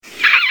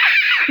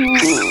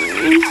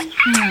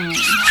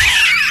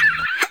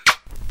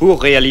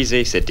Pour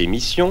réaliser cette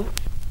émission,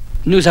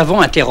 nous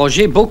avons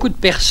interrogé beaucoup de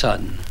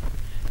personnes.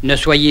 Ne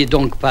soyez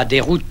donc pas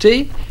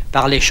déroutés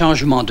par les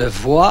changements de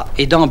voix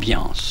et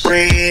d'ambiance.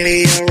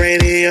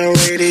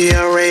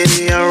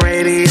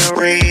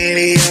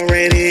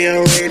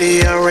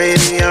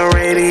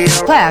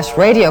 Clash,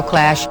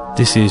 Radioclash.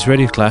 This is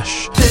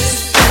Radioclash.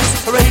 This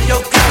is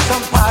Radioclash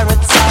on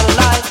Pirate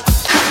Satellite.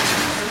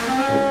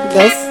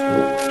 This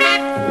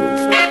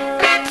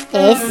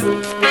is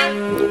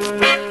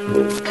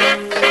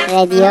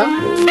Radio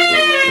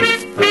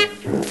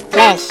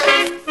Clash.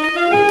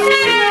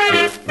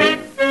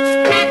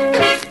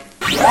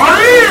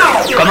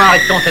 Comment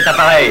arrête-t-on cet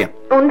appareil?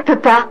 On ne peut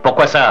pas.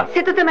 Pourquoi ça?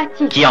 C'est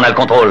automatique. Qui en a le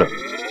contrôle?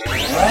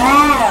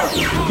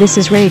 This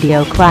is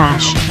Radio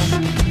Clash.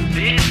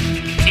 This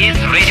is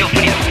Radio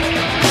Clash.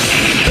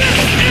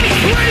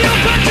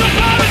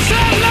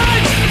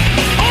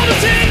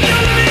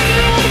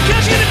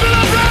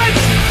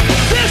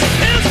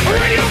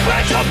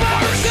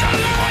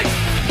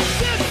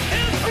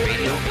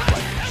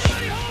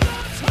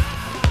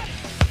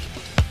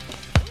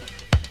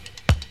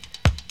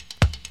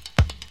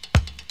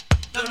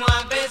 Donne-moi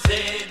un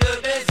baiser, deux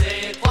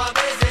baisers, trois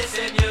baisers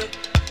c'est mieux.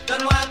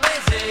 Donne-moi un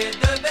baiser,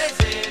 deux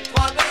baisers,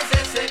 trois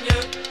baisers c'est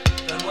mieux.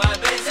 Donne-moi un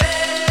baiser,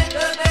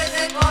 deux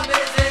baisers, trois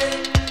baisers.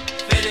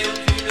 Fais-les où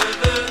tu le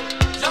veux,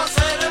 j'en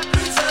serai le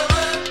plus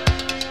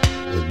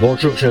heureux.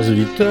 Bonjour chers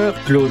auditeurs,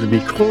 Claude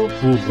Micro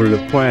pour le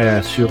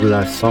point sur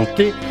la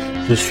santé.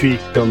 Je suis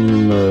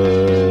comme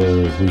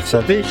vous le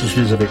savez, je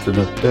suis avec le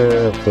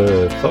docteur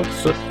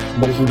Fox.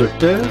 Bonjour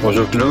docteur.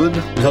 Bonjour Claude.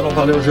 Nous allons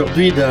parler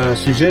aujourd'hui d'un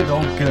sujet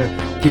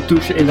qui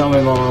touche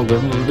énormément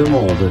de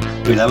monde.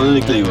 Oui, la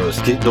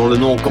mononucléose, dont le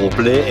nom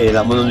complet est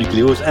la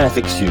mononucléose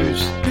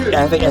infectieuse.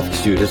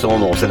 Infectieuse, c'est son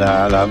nom. C'est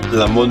la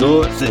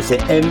mono,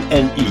 c'est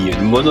MNI,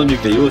 une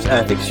mononucléose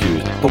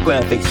infectieuse. Pourquoi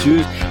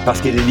infectieuse? Parce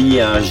qu'elle est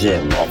liée à un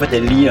germe. En fait,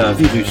 elle est liée à un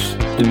virus,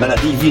 une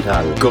maladie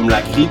virale, comme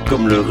la grippe,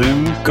 comme le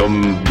rhume,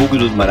 comme beaucoup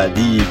d'autres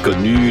maladies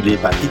connues,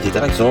 l'hépatite,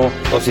 etc.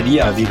 C'est lié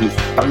à un virus,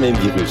 pas le même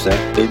virus.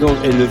 Et donc,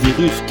 le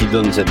virus qui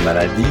donne cette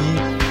maladie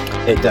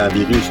est un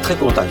virus très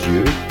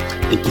contagieux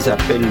et qui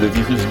s'appelle le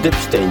virus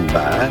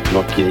d'Epstein-Barr,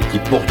 donc qui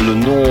porte le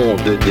nom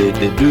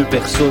des deux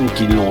personnes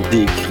qui l'ont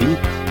décrit,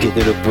 qui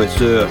étaient le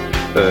professeur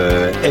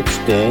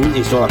Epstein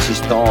et son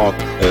assistante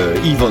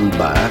Yvonne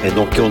Barr, et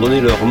donc qui ont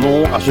donné leur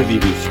nom à ce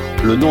virus.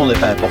 Le nom n'est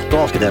pas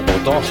important, ce qui est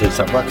important, c'est de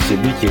savoir que c'est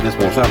lui qui est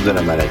responsable de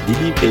la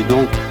maladie. Et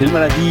donc, c'est une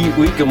maladie,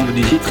 oui, comme vous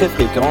disiez, très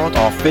fréquente.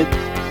 En fait,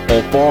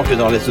 on pense que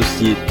dans les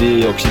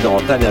sociétés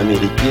occidentales et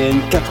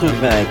américaines,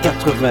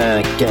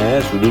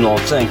 95 ou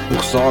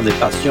 95% des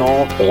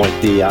patients ont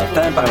été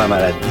atteints par la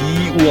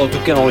maladie ou en tout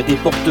cas ont été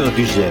porteurs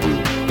du gène.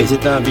 Et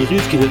c'est un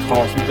virus qui se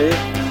transmet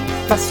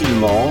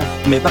facilement,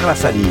 mais par la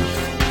salive.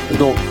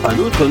 Donc, un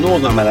autre nom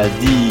de la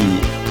maladie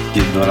qui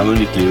est dans la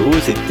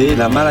mononucléose, c'était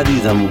la maladie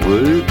des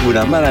amoureux ou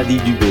la maladie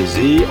du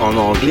baiser, en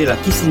anglais la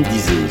kissing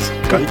disease.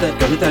 Quand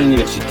j'étais à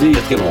l'université il y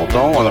a très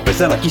longtemps, on appelait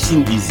ça la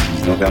kissing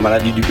disease, donc la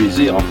maladie du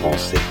baiser en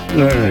français.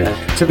 Oui.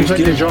 C'est pour ça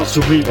que les gens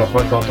sourient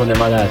parfois quand on est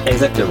malade.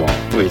 Exactement,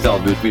 oui, ça en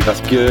doute, oui, parce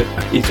que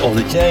on se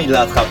dit tiens, il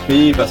l'a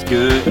attrapé parce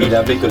qu'il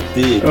avait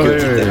coté,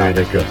 etc. Oui,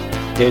 d'accord.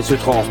 Et elle se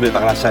transmet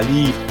par la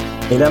salive,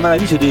 et la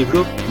maladie se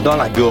développe dans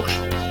la gorge.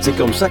 C'est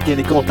comme ça qu'elle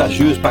est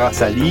contagieuse par la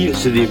salive,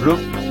 se développe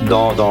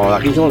dans la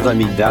région des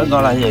amygdales,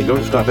 dans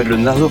l'arrière-gorge, ce qu'on appelle le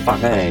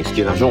nasopharynx,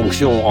 qui est la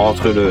jonction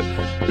entre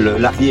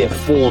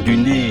l'arrière-fond du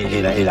nez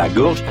et la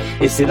gorge.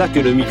 Et c'est là que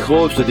le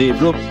microbe se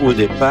développe au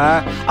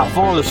départ,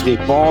 avant de se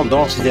répandre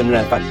dans le système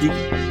lymphatique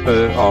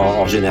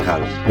en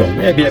général. Bon,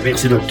 eh bien,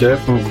 merci docteur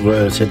pour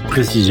cette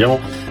précision.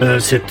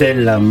 C'était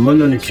la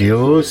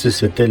mononucléose,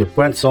 c'était le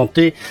point de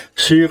santé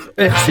sur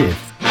RCF.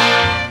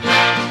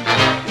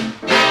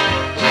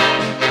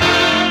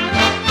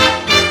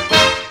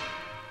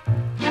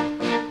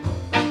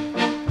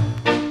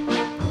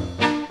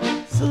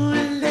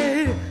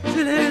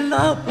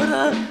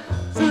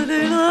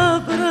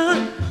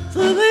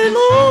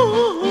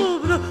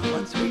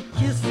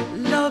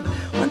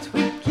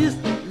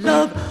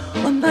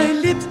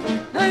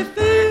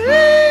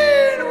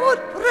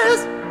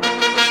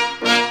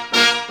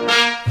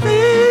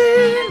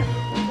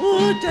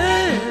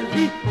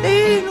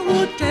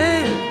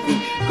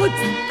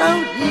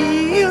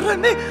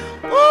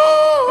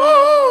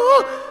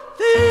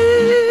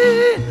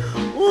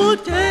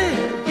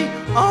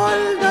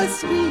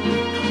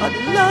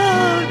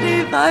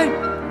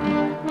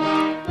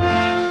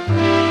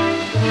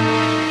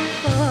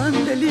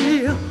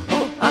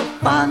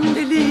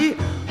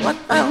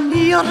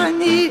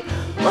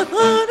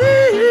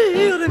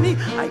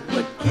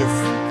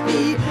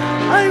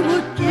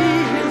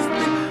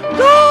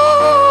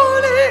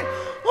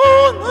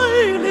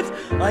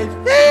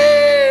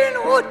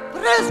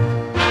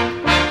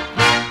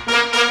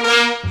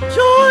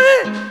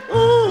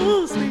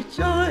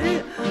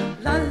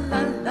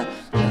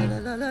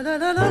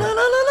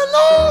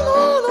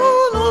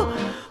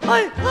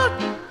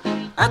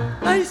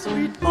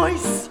 Sweet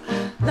voice,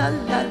 la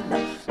la la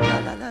la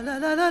la la la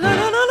la la la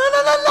la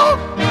la la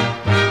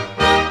la.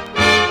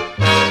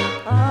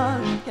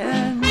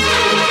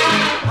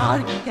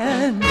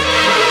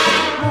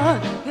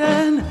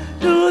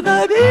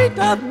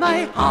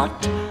 me hot,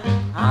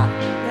 hot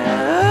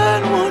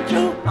can, won't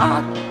you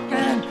hot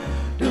can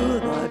do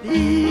the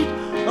beat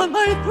of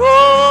my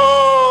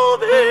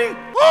throbbing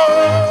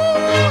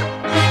heart.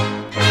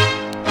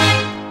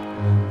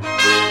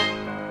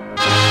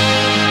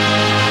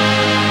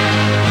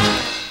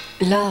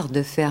 L'art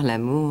de faire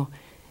l'amour,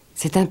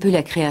 c'est un peu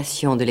la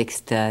création de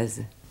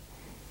l'extase.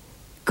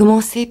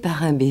 Commencez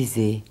par un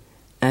baiser,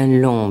 un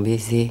long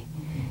baiser.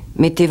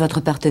 Mettez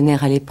votre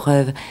partenaire à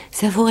l'épreuve,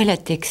 savourez la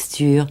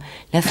texture,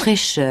 la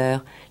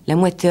fraîcheur, la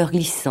moiteur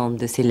glissante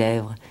de ses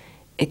lèvres.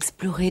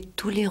 Explorez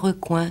tous les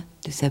recoins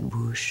de sa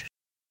bouche.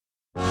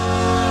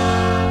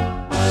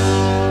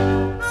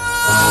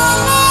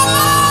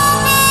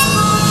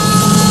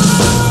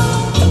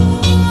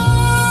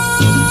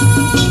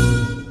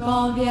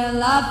 Quand vient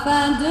la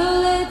fin de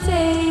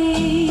l'été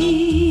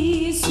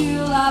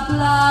sur la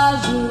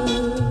plage,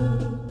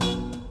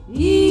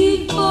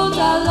 il faut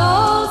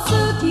alors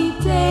se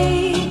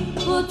quitter,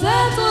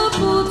 peut-être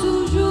pour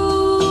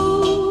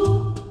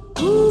toujours,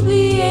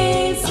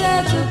 oublier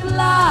cette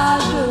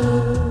plage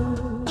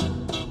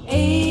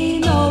et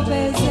nos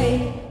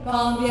baisers.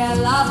 Quand vient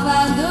la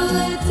fin de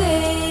l'été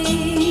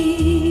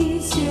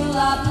sur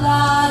la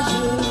plage,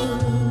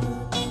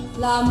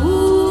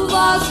 l'amour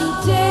va se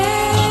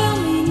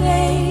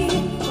terminer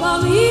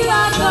comme il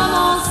a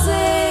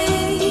commencé,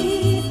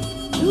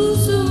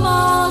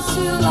 doucement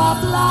sur la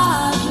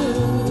plage,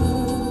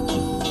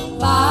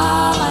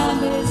 par un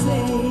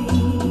baiser.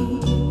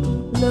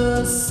 Le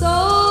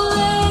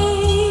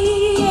soleil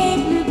est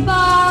plus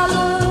pâle,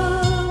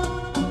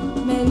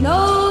 mais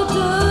nos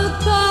deux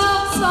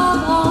corps sont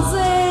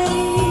bronzés.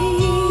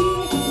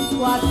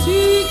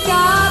 Vois-tu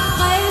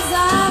qu'après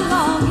un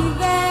long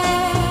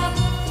hiver,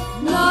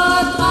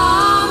 notre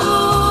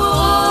amour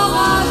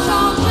aura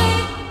changé.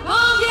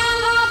 Quand vient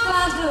la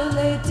fin de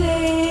l'été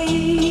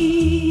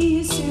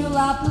sur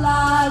la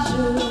plage,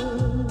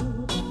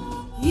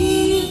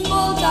 il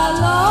faut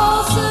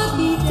alors se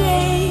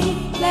quitter.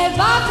 Les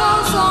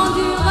vacances ont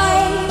duré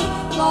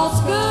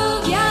lorsque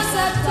vient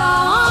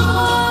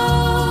septembre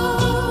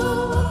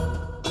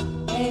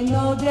et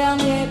nos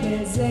derniers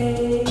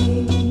baisers.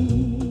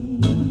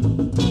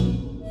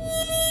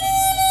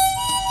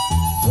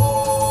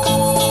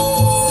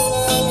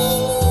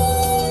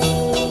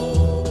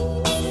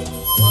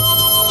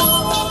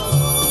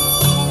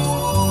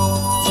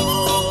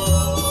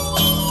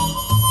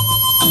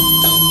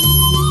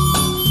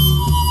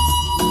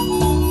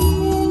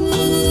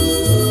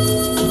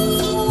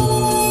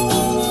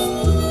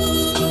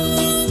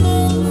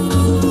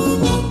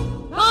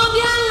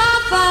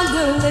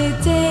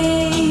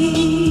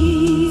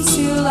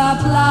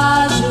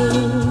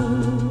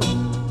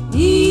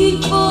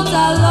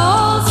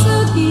 Alors se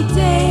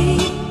quitter,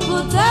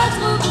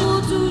 peut-être pour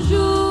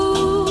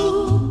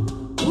toujours,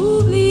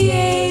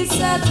 oublier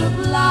cette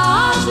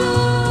plage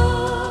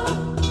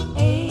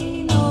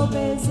et nos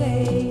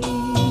baisers,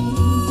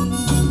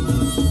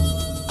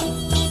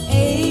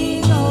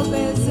 et nos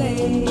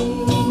baisers,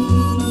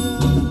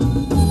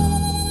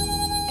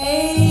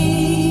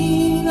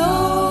 et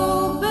nos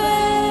baisers.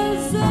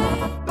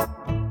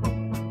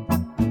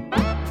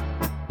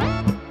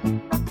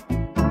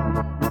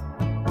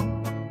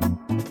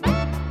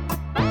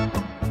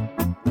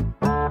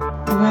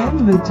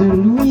 De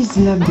Louise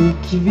Labbé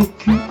qui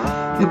vécut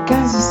de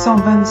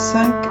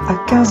 1525 à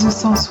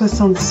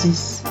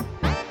 1566.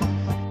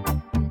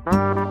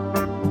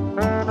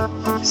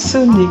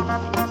 Sonnet.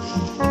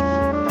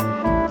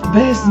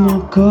 Baise-moi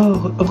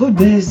encore,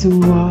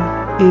 rebaise-moi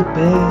et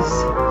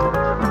baise.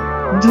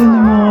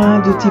 Donne-moi un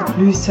de tes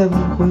plus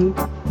savoureux,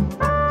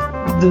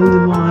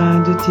 donne-moi un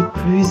de tes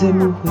plus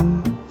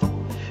amoureux.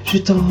 Je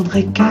t'en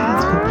rendrai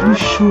 4 plus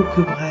chauds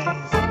que braise.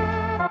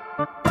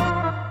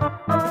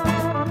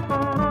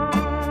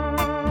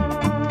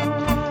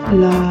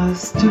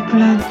 Las, te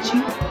plains-tu?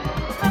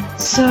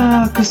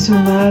 Ça que ce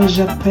mal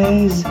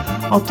j'apaise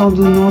en t'en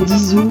donnant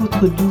 10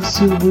 autres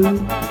doucereux.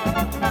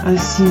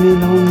 Ainsi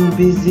mêlant nos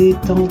baisers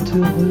tant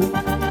heureux,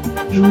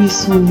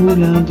 jouissons-nous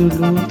l'un de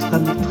l'autre à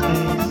notre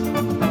aise.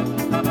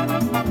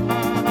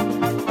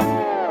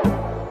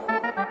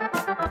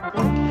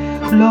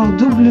 Leur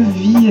double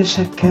vie à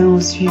chacun en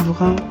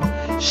suivra,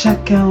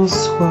 chacun en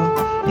soi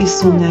et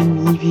son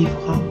ami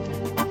vivra.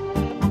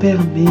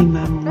 Permets,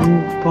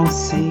 m'amour,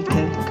 penser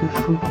quelque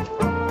folie.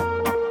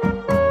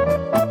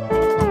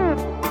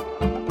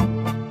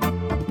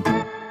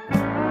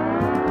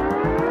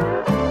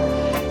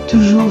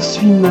 Toujours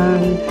suis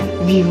mal,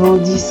 vivant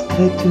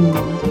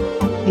discrètement,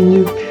 et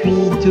ne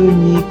puis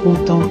donner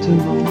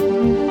contentement,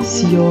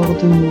 si hors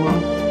de moi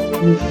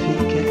ne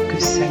fait quelque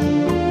saillie.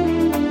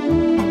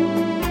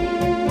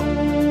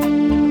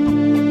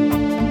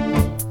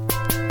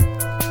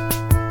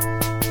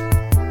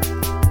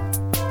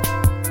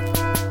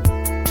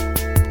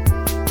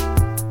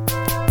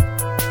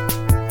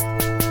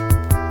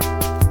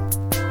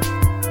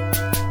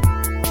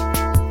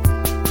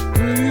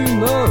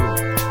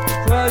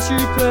 You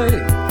pay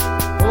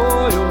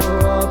for your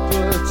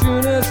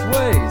opportunist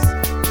ways.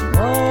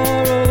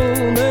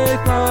 Tomorrow may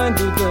find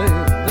the day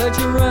that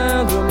your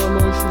random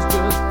emotions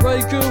just break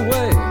take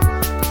away.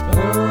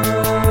 I'll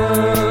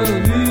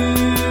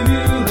leave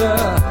you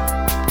there.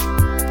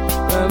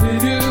 I'll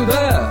leave you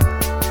there.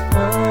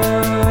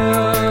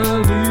 I'll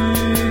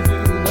leave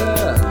you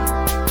there.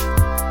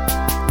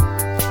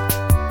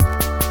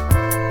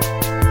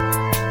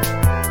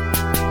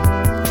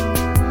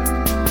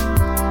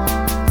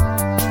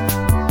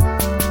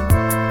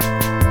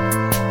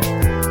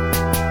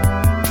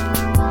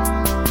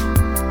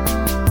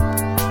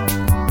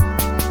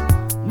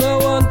 No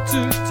one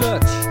to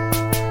touch,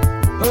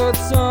 hurt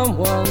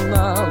someone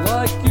now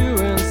like you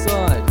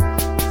inside.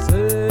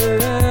 Say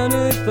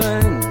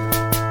anything,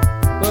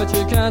 but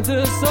you can't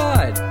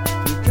decide.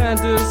 You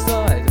can't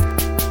decide.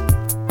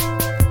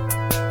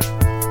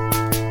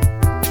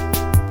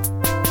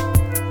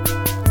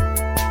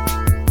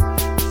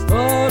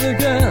 Start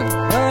again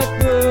at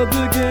the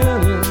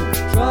beginning.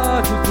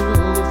 Try to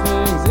feel the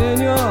things in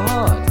your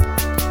heart.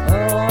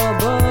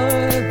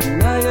 But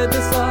now you're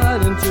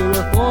deciding to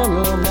reform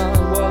your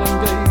mind while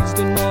engaged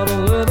in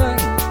modern living.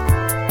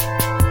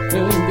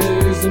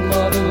 Engaged in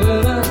modern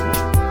living.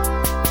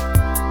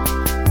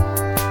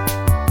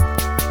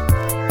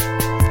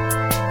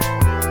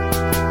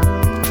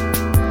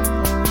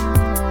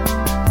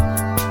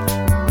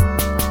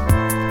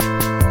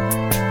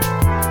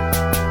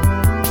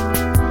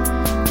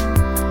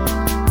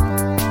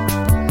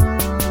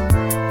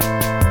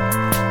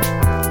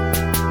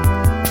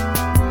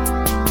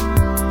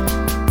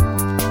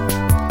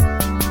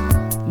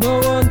 No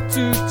one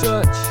to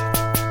touch,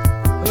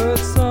 hurt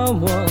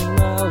someone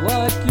now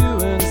like you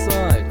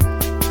inside.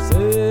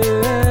 Say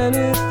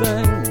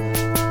anything,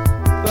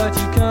 but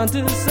you can't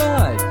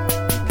decide.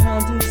 You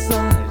can't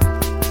decide.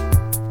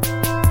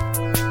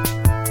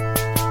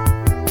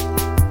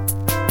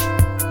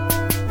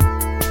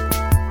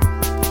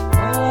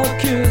 Our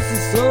kiss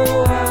is so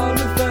out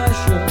of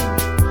fashion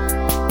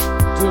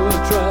to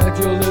attract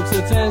your lips'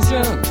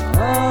 attention.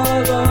 I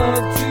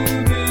love to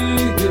be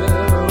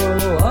here.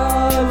 Oh, I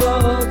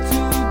love to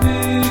be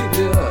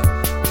here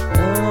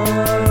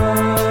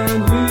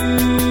and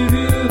leave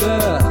you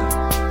there,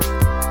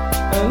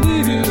 and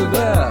leave you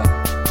there,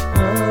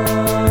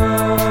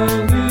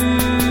 and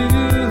leave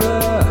you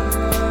there.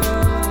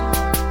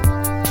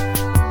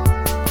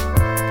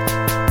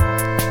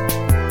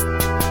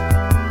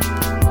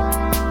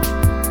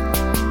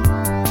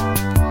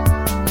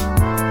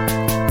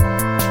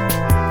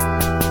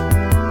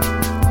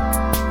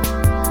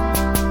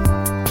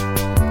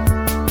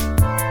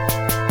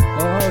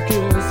 Our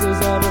kiss is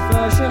out of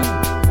fashion.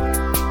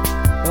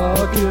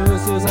 Our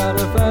kiss is out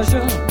of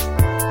fashion.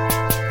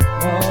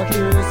 Our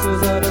kiss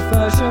is out of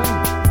fashion.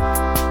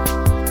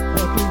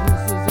 Our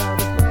kiss is out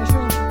of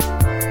fashion.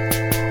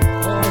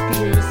 Our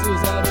kiss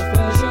is out of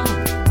fashion.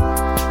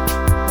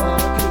 Our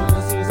kiss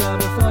is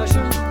out of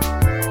fashion.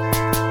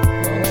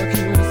 Our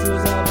kiss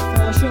is out of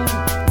fashion.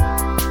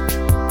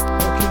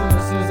 Our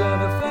kiss is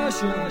out of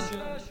fashion.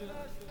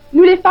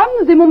 Nous les femmes,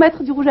 nous aimons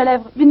mettre du rouge à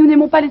lèvres, mais nous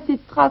n'aimons pas laisser de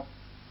traces.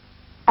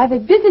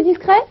 Avec Baiser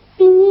discret,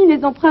 fini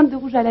les empreintes de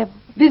rouge à lèvres.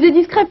 Baiser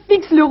discret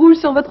fixe le rouge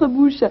sur votre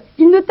bouche.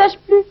 Il ne tache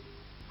plus.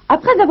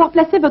 Après avoir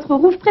placé votre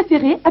rouge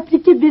préféré,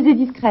 appliquez Baiser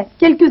discret.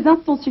 Quelques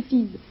instants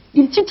suffisent.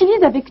 Il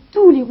s'utilise avec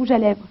tous les rouges à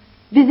lèvres.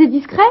 Baiser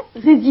discret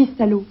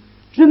résiste à l'eau.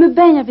 Je me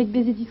baigne avec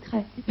Baiser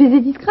discret. Baiser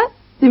discret,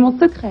 c'est mon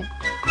secret.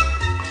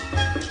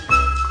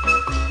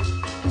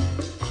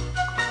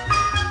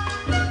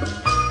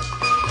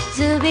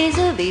 Zoo,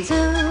 bisou, bisou.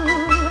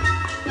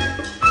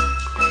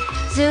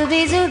 Zoo,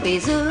 bisou,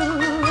 bisou.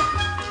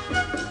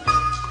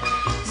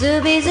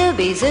 Zoo, bisou,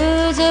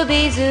 bisou, zoo,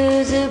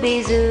 bisou, zoo,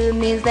 bisou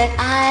means that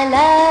I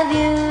love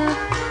you.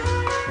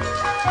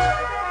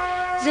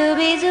 Zoo,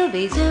 bisou,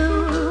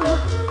 bisou.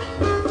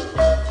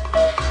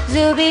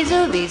 Zoo,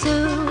 bisou,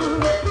 bisou.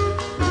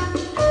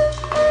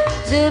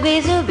 Zoo,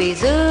 bisou,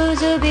 bisou,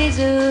 zoo,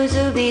 bisou,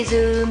 zoo,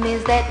 bisou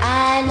means that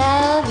I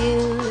love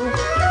you.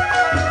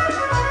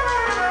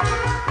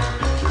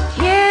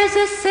 Here's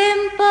a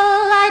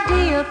simple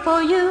idea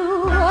for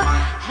you.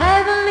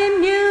 Heavenly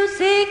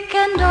music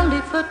and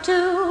only for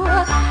two.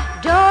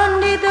 Don't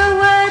need the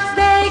words,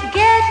 they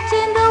get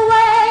in the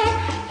way.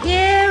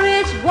 Here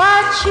is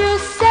what you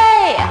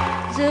say.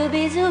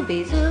 Zooby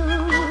zooby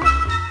zoo.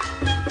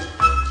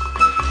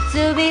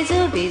 Zooby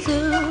zooby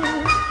zoo.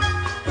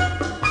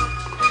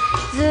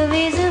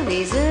 Zooby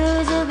zooby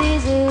zoo. Zooby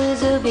zoo.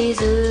 Zooby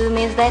zoo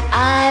means that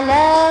I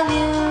love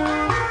you.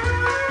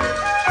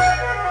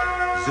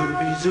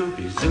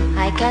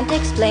 I can't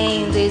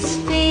explain this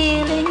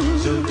feeling.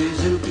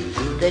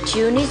 The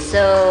tune is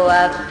so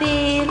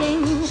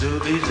appealing. Means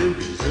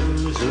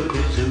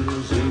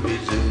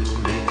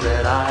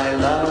that I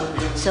love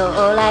you. So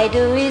all I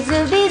do is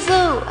zooby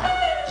zoo.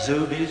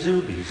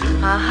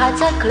 Our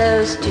hearts are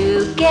close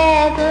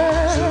together.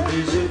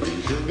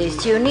 This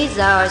tune is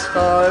ours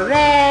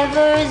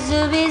forever.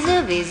 Zooby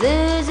zooby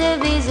zoo.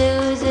 Zooby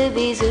zoo.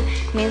 Zooby zoo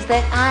means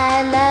that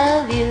I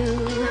love you.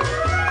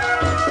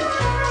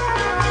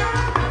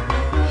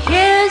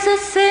 Here's a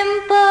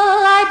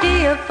simple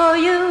idea for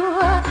you.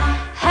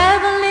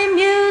 Heavenly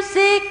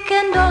music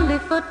and only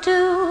for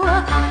two.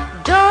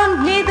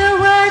 Don't need the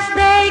words,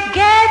 they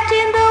get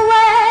in the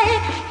way.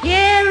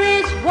 Here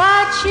is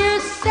what you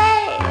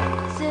say.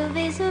 Bisou,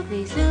 bisou,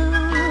 bisou.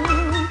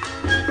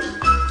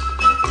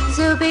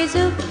 Bisou,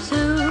 bisou,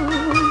 bisou.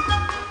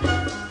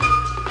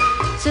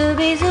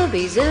 Zooby,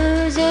 zooby,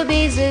 zoo,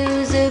 zooby,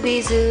 zoo,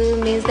 zooby, zoo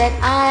means that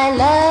I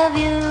love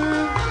you.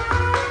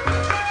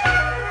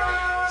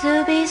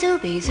 Zooby,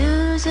 zooby,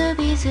 zoo,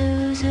 zooby,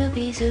 zoo,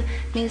 zooby, zoo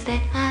means that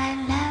I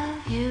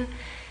love you.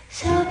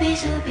 Zooby,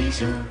 zooby,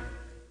 zoo.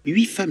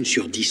 8 femmes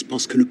sur 10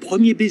 pensent que le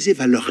premier baiser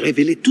va leur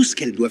révéler tout ce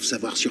qu'elles doivent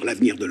savoir sur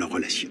l'avenir de leur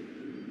relation.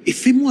 Et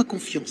fais-moi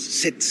confiance,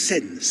 cette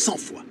scène, 100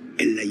 fois,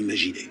 elle l'a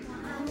imaginée.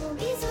 Mon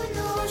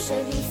bisounours, je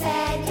lui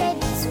fais des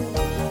bisous.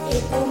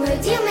 Et pour me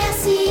dire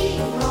merci,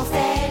 il m'en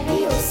fait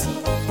lui aussi.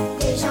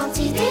 Des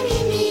gentils, des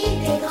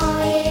mimi, des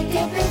grands et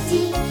des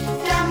petits.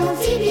 Car mon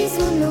petit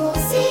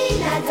bisounours,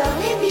 il adore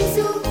les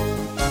bisous.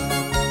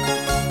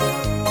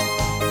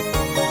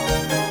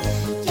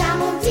 Car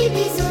mon petit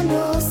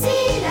bisounours,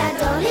 il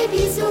adore les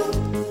bisous.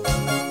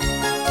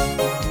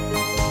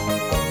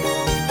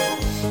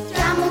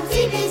 Car mon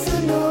petit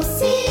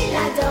bisounours, il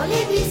adore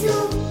les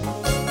bisous.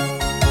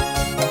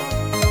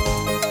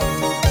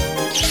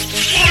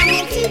 Car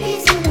mon petit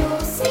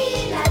bisounours,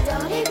 il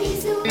adore les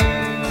bisous.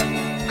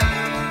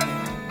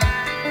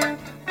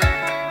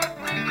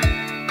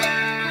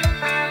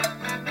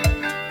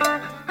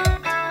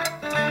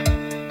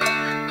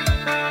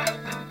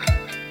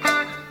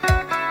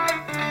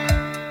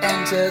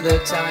 Enter the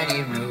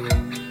tiny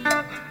room,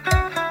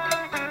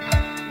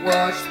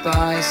 watched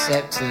by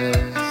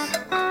scepters.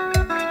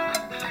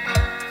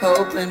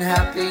 Hope and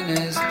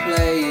happiness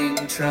playing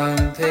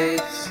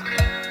trumpets.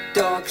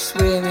 Dogs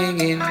swimming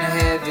in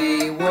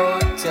heavy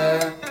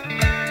water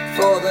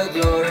for the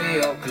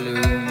glory of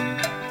gloom.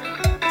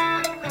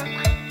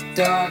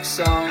 Dark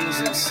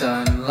songs of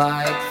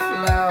sunlight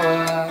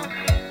flower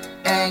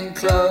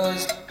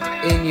enclosed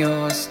in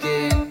your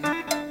skin.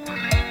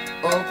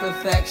 All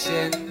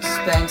perfection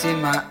spent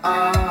in my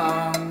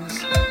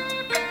arms.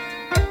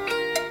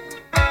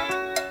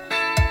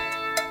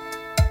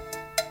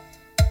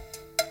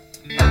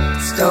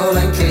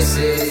 Stolen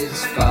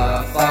kisses,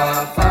 far,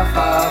 far, far,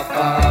 far,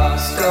 far.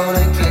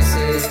 Stolen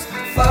kisses,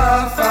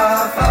 far,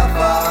 far, far,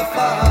 far,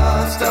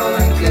 far.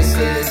 Stolen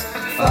kisses,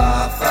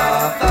 far,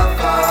 far, far,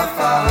 far,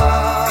 far.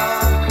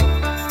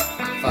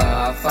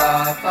 Far,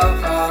 far, far,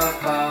 far,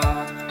 far.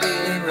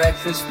 In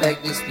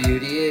retrospect, this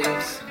beauty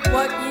is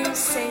what you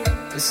say.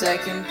 The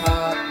second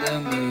part, the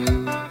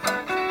move.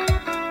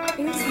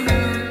 Is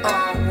move.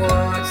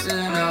 Onwards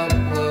and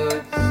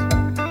upwards.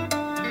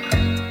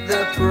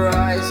 The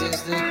prize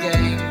is the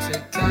game to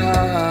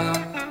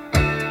come,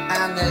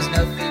 and there's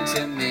nothing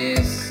to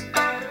miss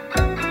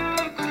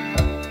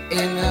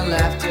in the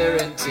laughter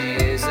and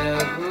tears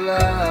of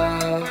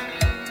love.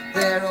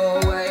 There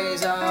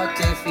always are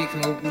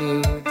difficult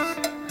moods,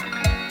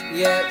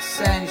 yet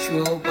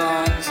sensual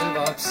bonds of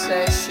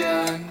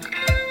obsession.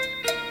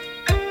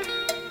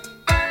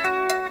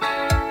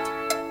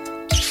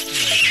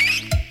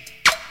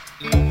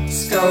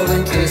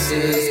 Stolen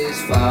kisses,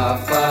 far,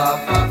 far,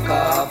 far,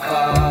 far,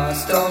 far.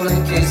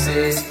 Stolen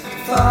kisses,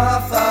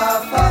 far,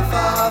 far, far,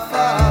 far,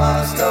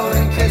 far.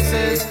 Stolen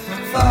kisses,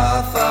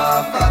 far,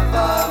 far, far,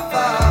 far,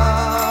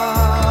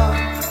 far.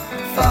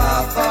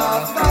 Far, far,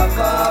 far,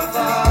 far,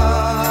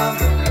 far.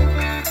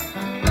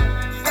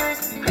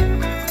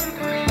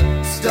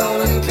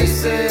 Stolen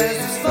kisses,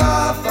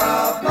 far,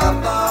 far, far,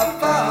 far,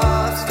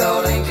 far.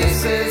 Stolen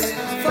kisses,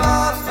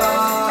 far,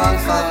 far,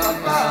 far,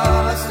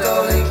 far.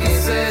 Stolen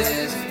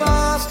kisses,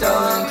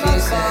 stolen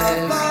kisses,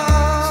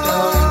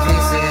 stolen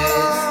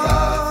kisses,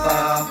 far,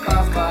 far,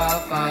 far, far.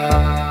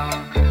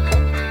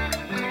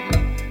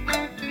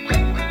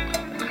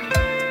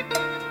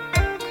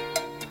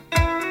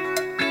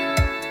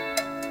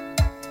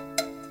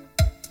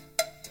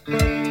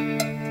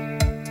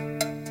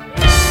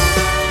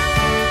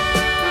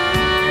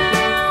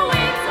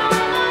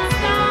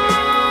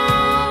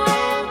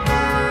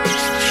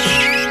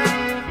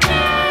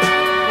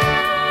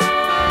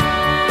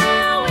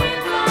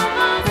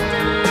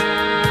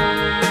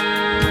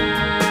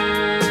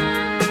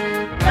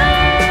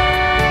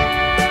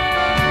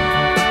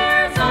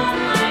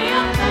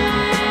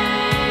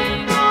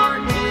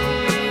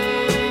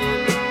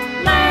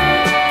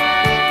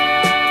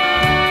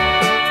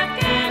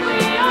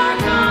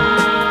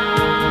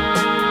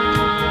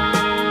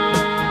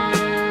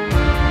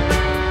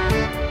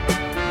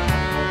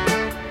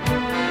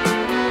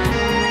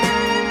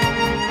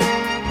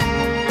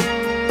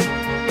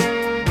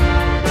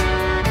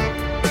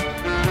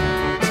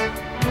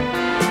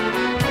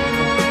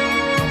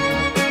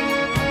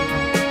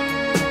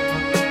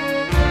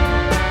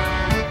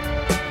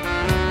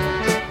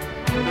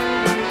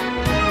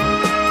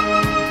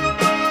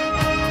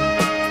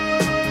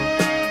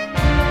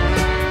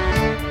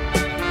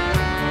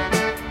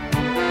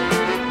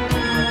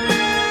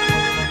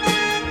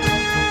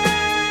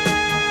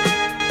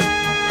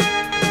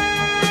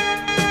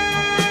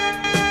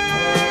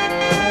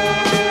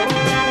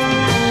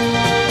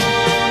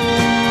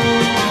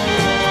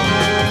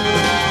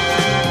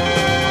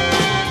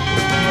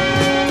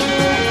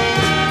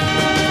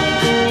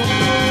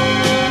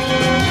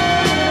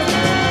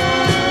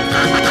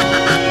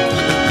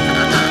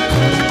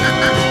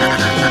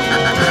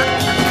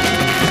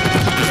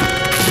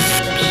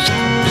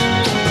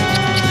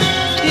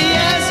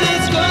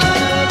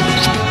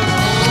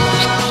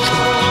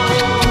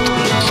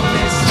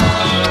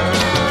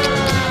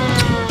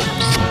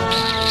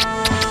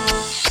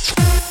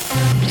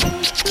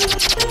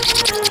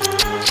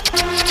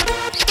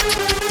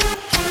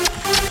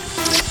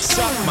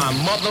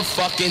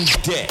 motherfucking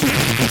dick.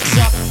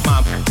 Suck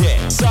my dick.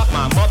 Suck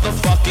my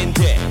motherfucking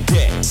dick.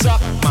 Dick.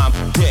 Suck my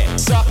dick.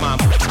 Suck my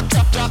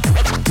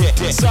dick.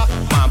 Suck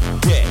my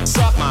dick.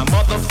 Suck my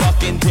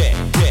motherfucking dick.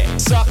 Dick.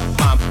 Suck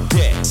my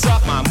dick.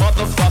 Suck my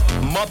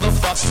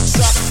motherfucking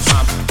suck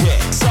my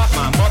dick. Suck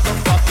my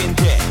motherfucking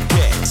dick.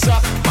 Dick.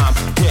 Suck my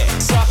dick.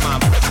 Suck my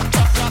dick.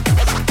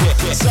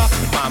 Suck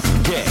my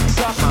dick.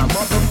 Suck my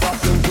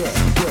motherfucking dick.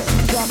 Dick.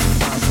 Suck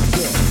my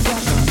dick.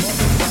 Suck my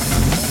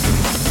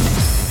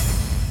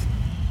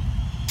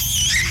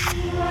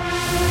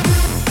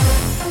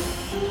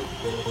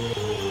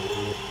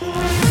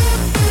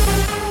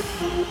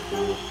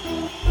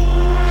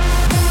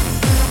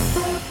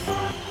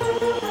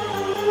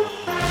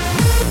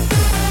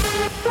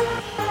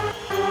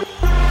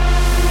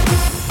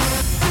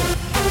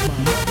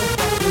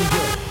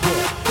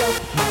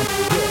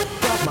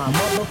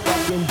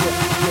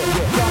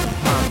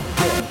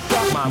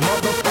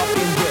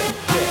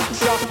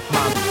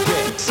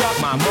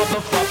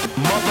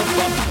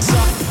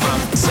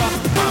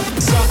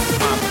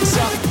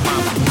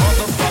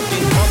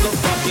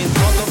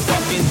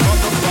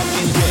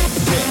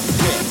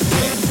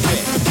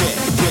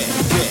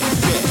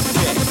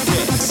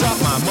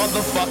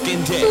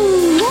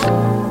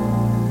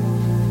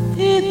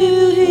If you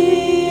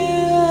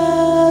hear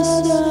a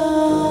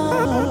song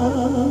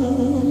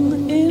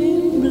in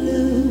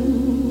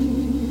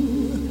bloom,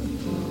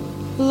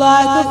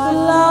 like a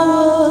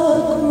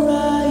flower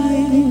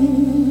crying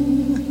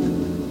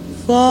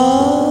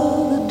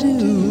for the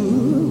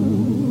dew,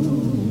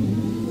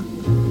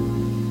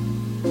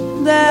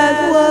 that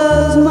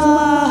was my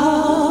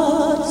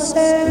heart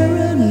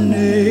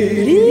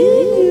serenading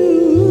you,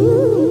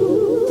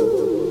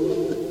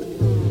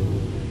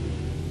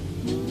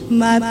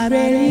 my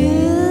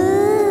prelude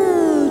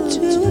to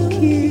a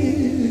kiss.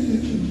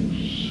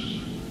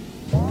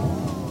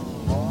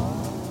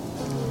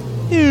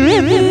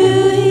 If you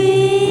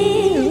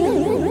hear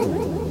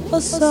a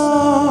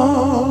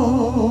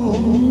song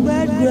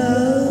that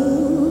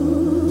grows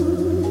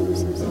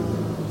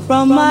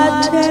from my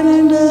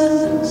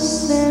tender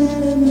sentimental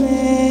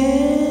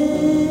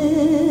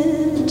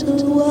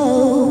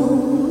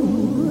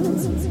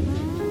woes,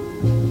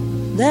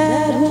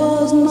 that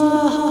was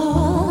my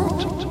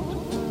heart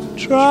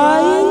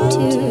trying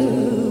to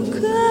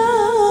compose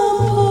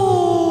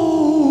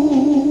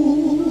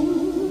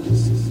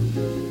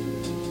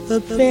a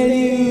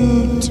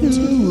prelude to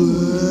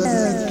a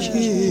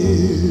kiss.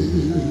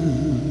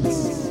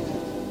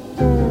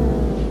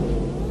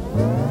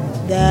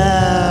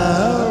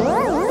 Now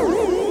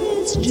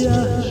it's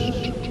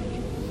just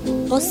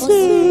a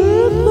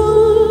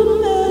simple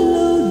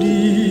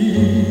melody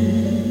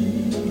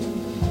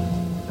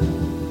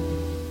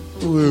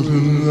with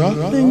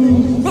nothing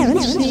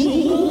fancy,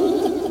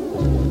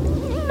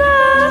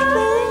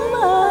 nothing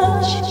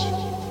much.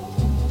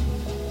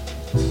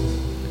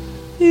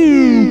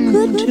 You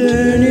could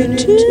turn it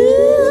to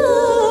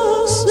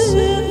a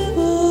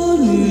symphony,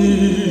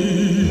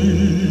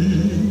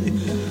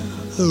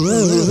 a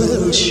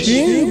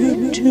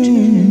sugar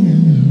tune,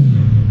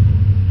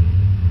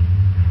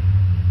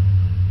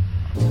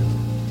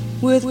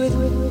 with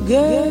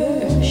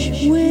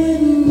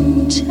Gershwin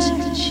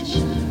touch.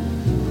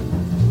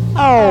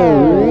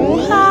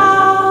 Oh,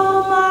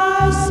 how my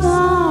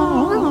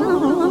song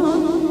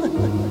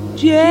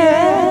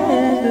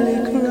gently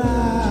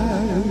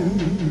cries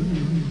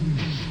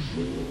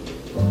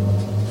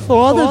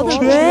for the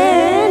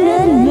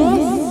train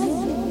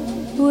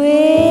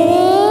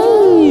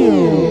waiting you.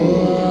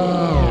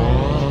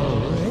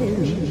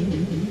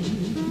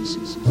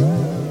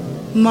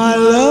 My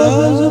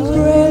love is a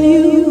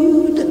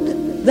prelude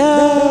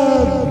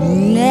that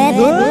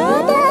never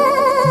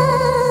dies,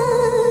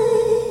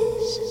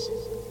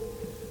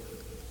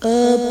 a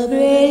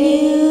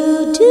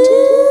prelude to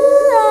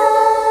a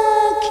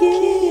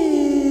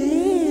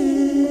kiss.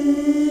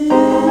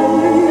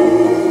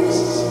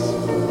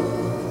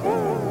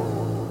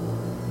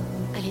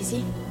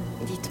 Allez-y,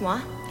 dites-moi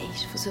et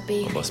je vous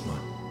obéirai. Embrasse-moi.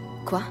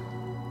 Quoi?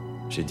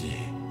 J'ai dit...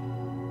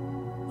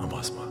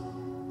 Embrasse-moi.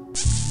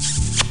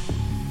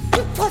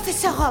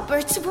 Professeur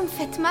Roberts, vous me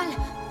faites mal.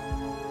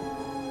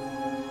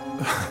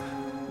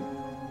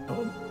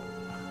 Oh,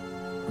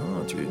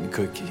 tu es une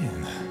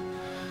coquine.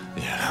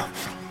 Et alors...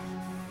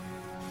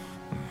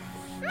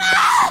 I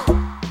want you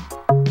like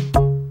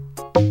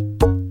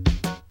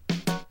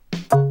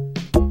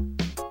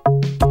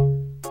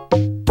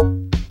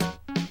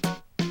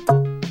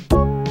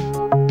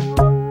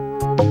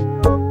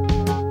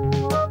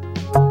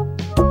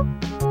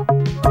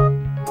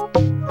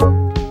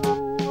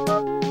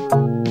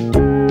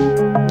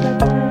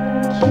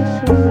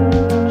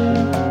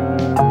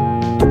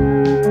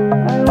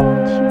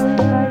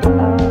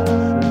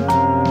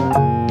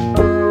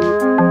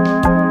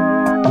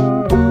ours.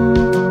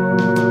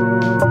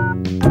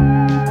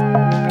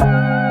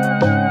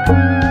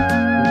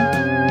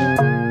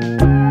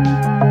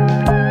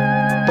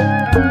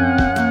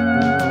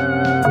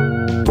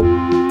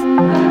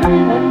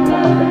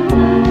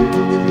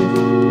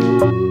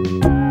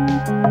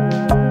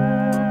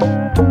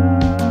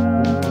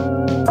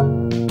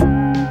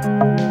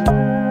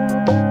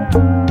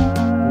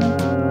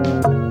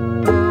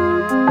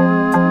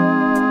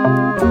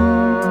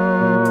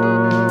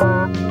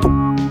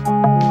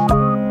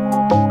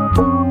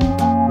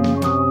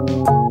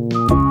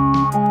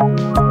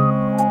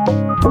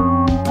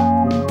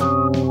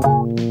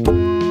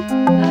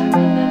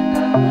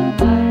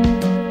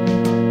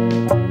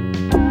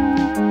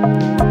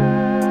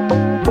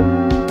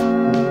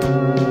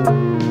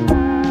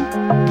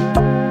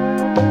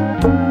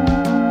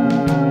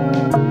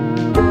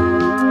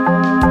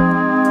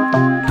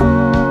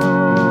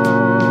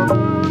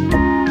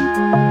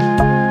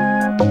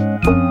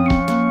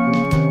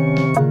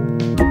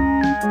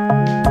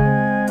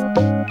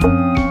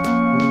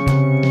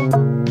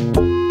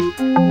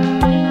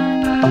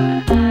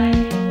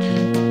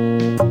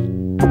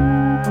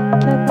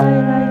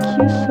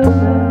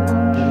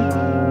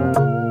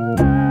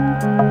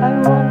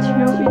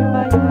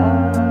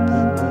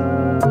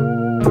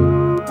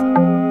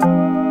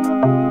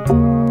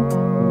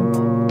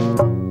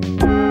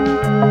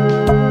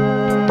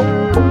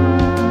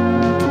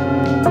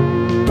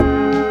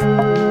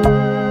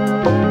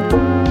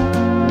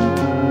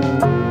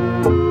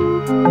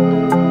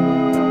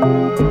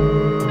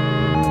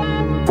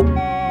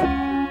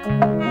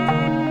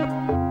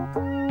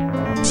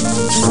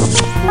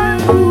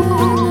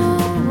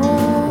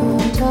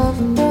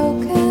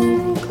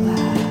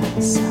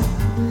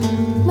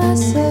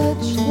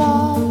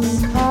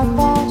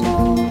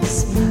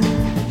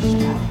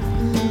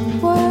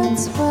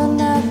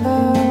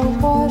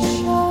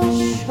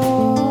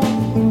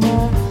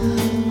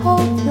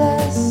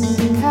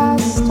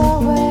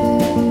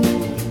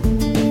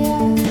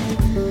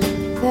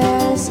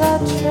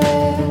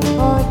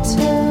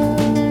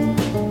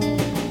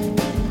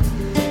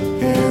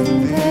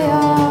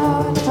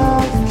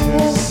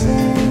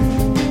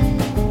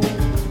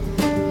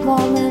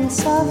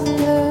 moments of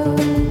blue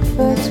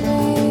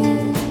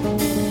between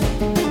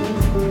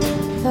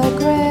the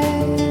gray,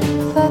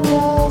 the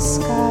dull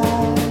sky.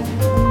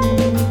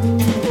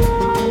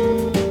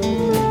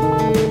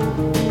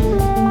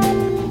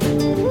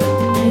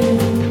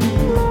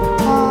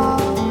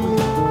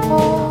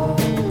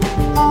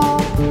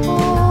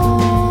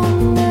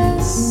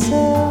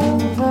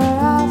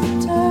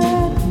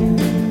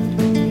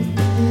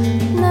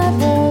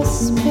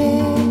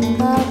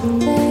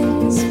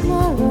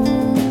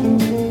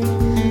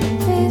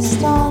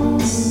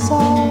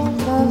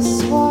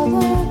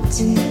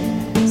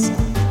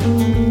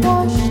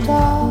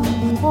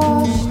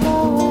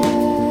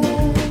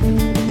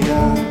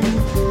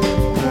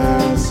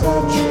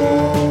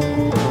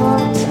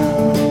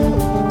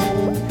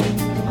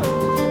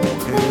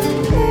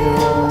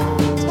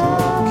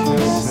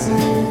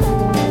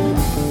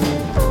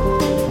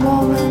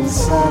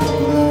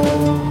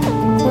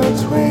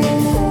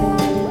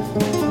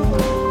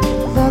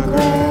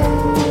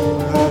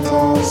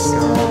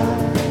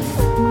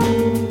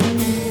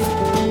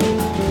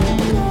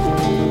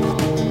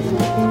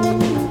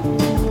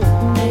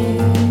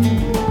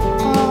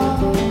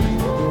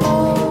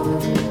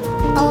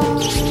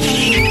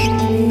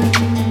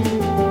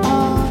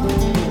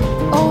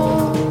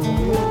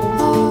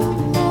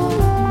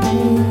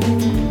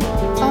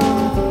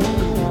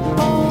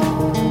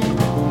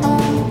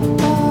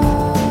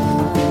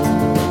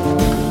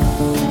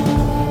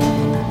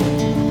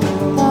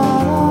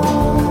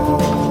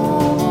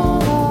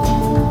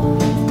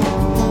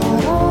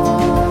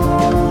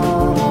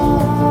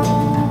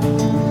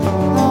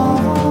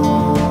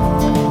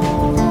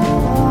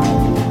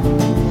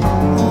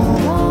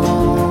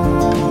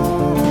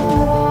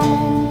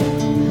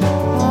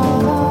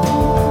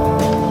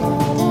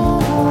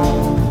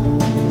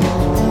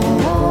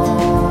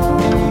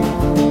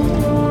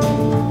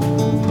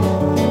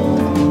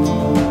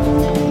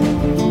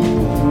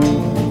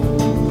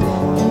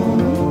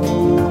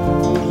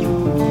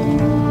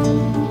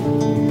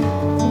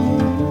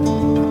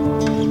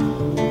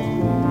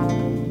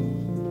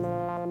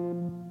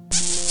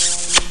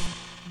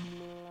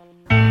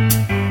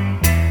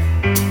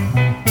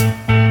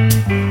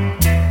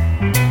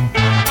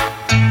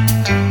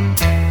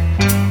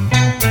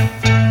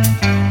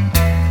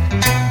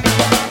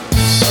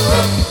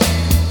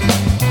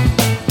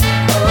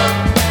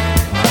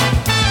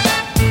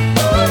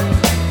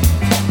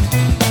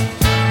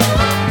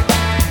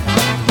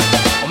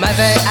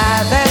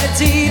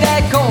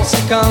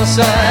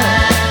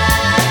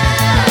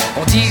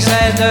 On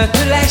disait ne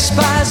te laisse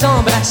pas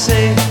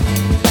embrasser.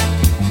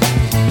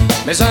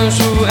 Mais un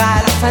jour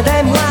à la fin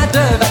des mois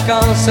de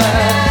vacances,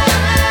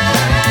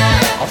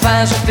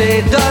 enfin je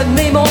t'ai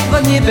donné mon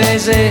premier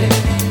baiser.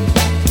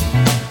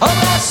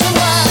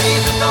 Embrasse-moi, oui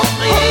je t'en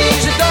prie, oui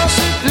je t'en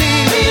supplie,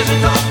 oui je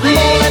t'en prie,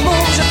 mon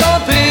amour je t'en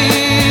prie.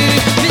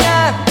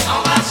 Viens,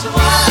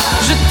 embrasse-moi,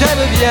 je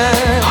t'aime bien,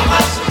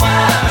 embrasse-moi,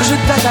 je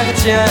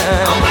t'appartiens,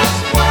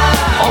 embrasse-moi.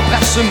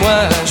 Embrasse-moi,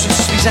 je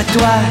suis à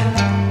toi.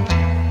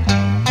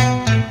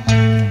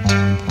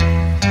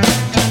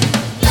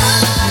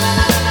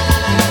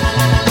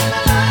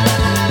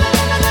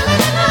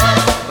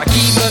 Moi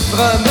qui me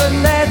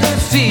promenais de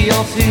fille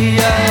en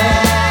fille,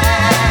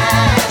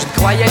 je ne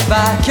croyais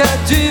pas que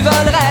tu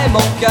volerais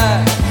mon cœur.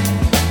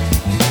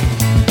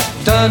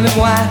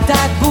 Donne-moi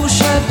ta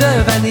bouche de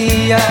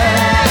vanille,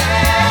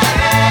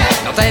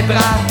 dans tes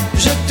bras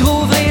je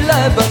trouverai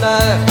le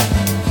bonheur.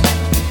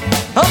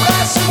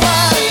 Embrasse-moi,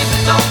 oui je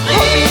t'en prie,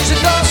 oui je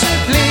t'en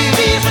supplie,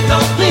 oui je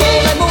t'en prie,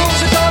 mon amour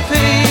je t'en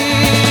prie.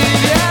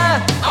 Viens,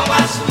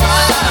 embrasse-moi,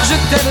 je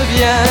t'aime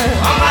bien,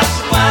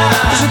 embrasse-moi,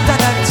 je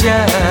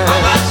t'appartiens,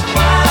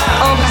 embrasse-moi,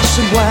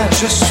 embrasse-moi,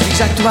 je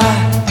suis à toi.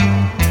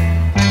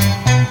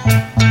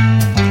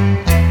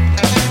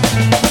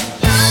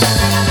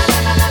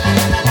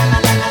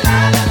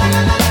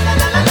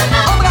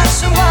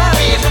 Embrasse-moi,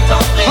 oui je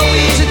t'en prie,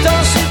 oui je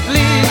t'en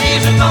supplie, oui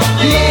je t'en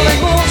prie,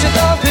 mon amour je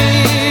t'en prie.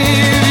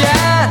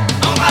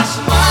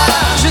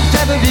 Je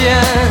t'aime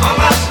bien,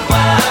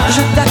 embrasse-moi,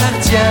 je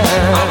t'appartiens,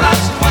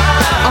 embrasse-moi,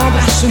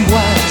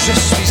 embrasse-moi, je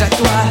suis à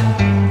toi.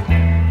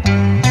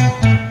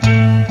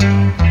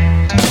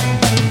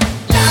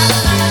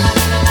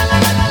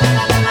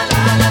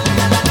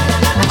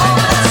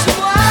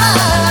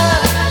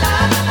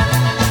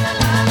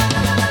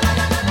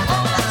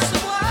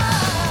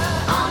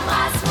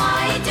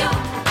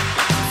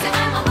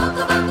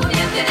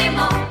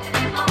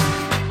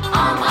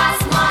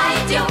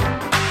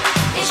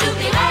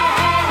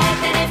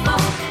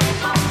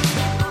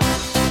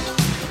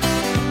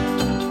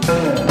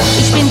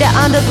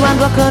 Underground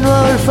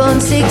Rock'n'Roll von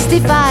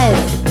 65.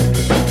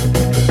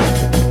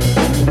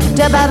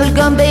 Der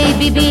Bubblegum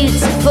Baby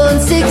Beats von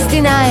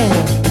 69.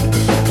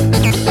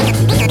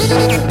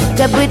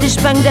 Der British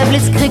Punk, der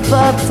Blitzkrieg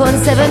Pop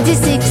von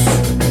 76.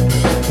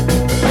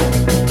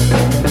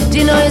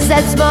 Die neue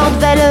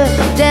Selbstmordwelle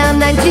der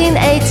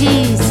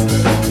 1980s.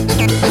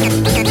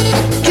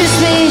 Küss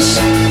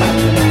mich,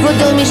 wo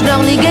du mich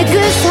noch nie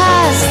geküsst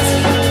hast.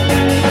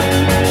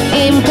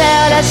 Im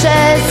Père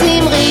chaise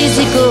im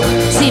Risiko,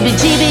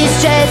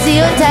 CBGB's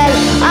Jazzy Hotel.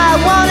 I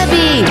wanna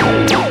be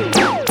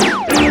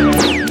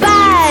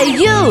by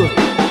you.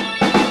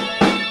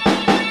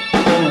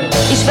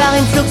 Ich war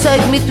im Flugzeug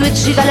mit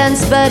Richie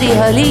Valens, Buddy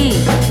Holly.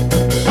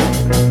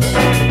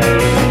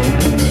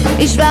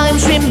 Ich war im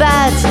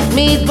Schwimmbad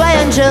mit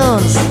Brian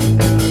Jones.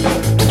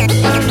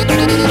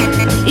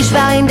 Ich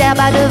war in der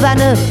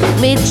Badewanne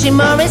mit Jim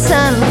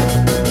Morrison.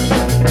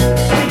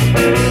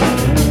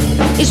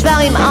 Ich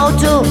war im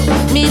Auto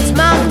mit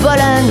Mark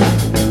Bolan.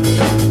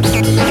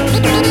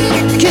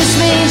 Küss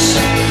mich,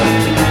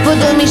 wo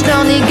du mich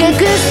noch nie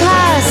geküsst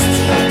hast.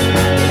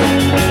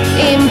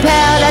 Im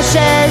Père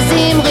Lachaise,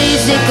 im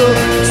Risiko,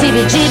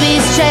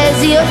 CBGB's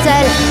Jazzy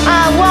Hotel. I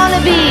wanna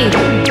be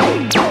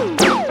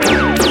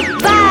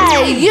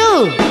by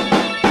you.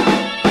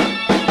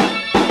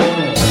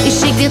 Ich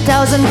schick dir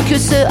 1000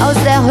 Küsse aus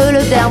der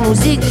Höhle der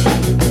Musik.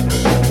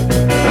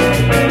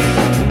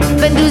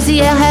 Wenn du sie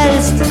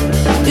erhältst,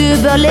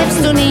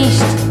 überlebst du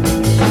nicht.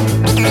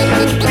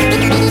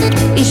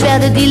 Ich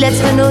werde die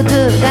letzte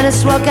Note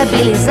deines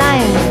Rockabilly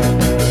sein.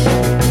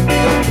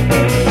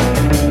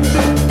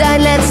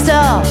 Dein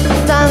letzter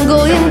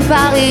Tango in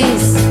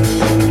Paris.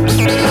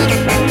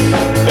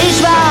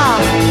 Ich war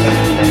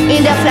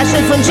in der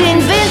Flasche von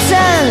Gene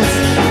Vincent,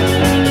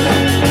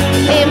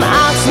 im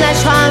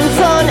Arzneischrank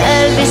von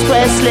Elvis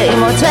Presley,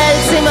 im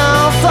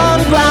Hotelzimmer von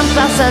Graham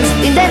Parsons,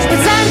 in den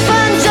Spitzen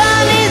von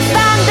Johnny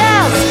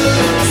Thunders,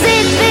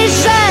 Sid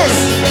Vicious,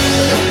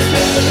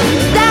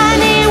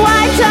 Danny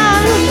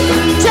Whiton,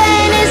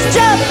 Janis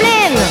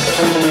Joplin.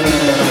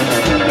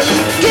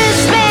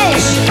 Küss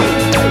mich,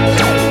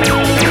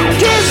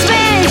 küss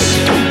mich,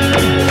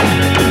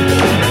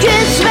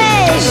 küss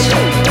mich, küss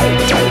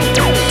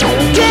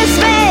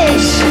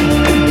mich,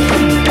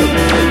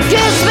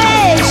 küss mich, küss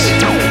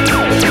mich,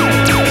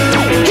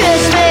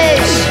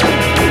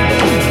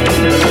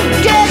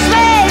 küss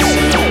mich,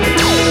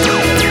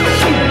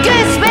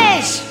 küss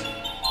mich.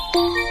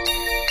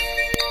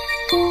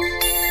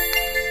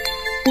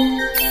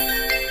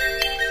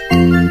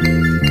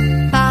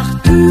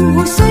 Partout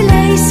au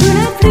soleil, sous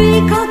la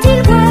pluie, quand il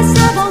voit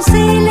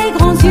s'avancer les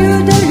grands yeux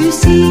de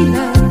Lucille.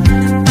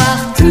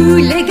 Partout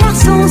les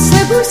garçons se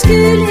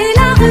bousculent et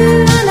la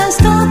rue un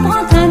instant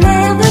prend un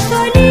air de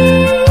folie.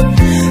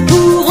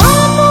 Pour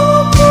un mot,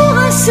 pour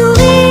un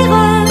sourire,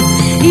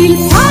 il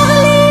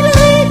parle, il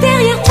rit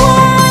derrière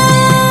toi.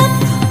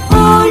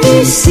 Oh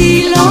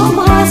Lucille,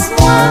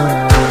 embrasse-moi,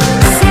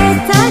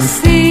 c'est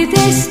assez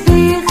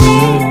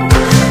d'espérer,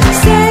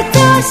 c'est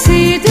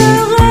assez de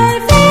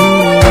rêver.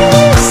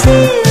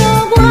 Lucille,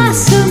 embrasse-moi.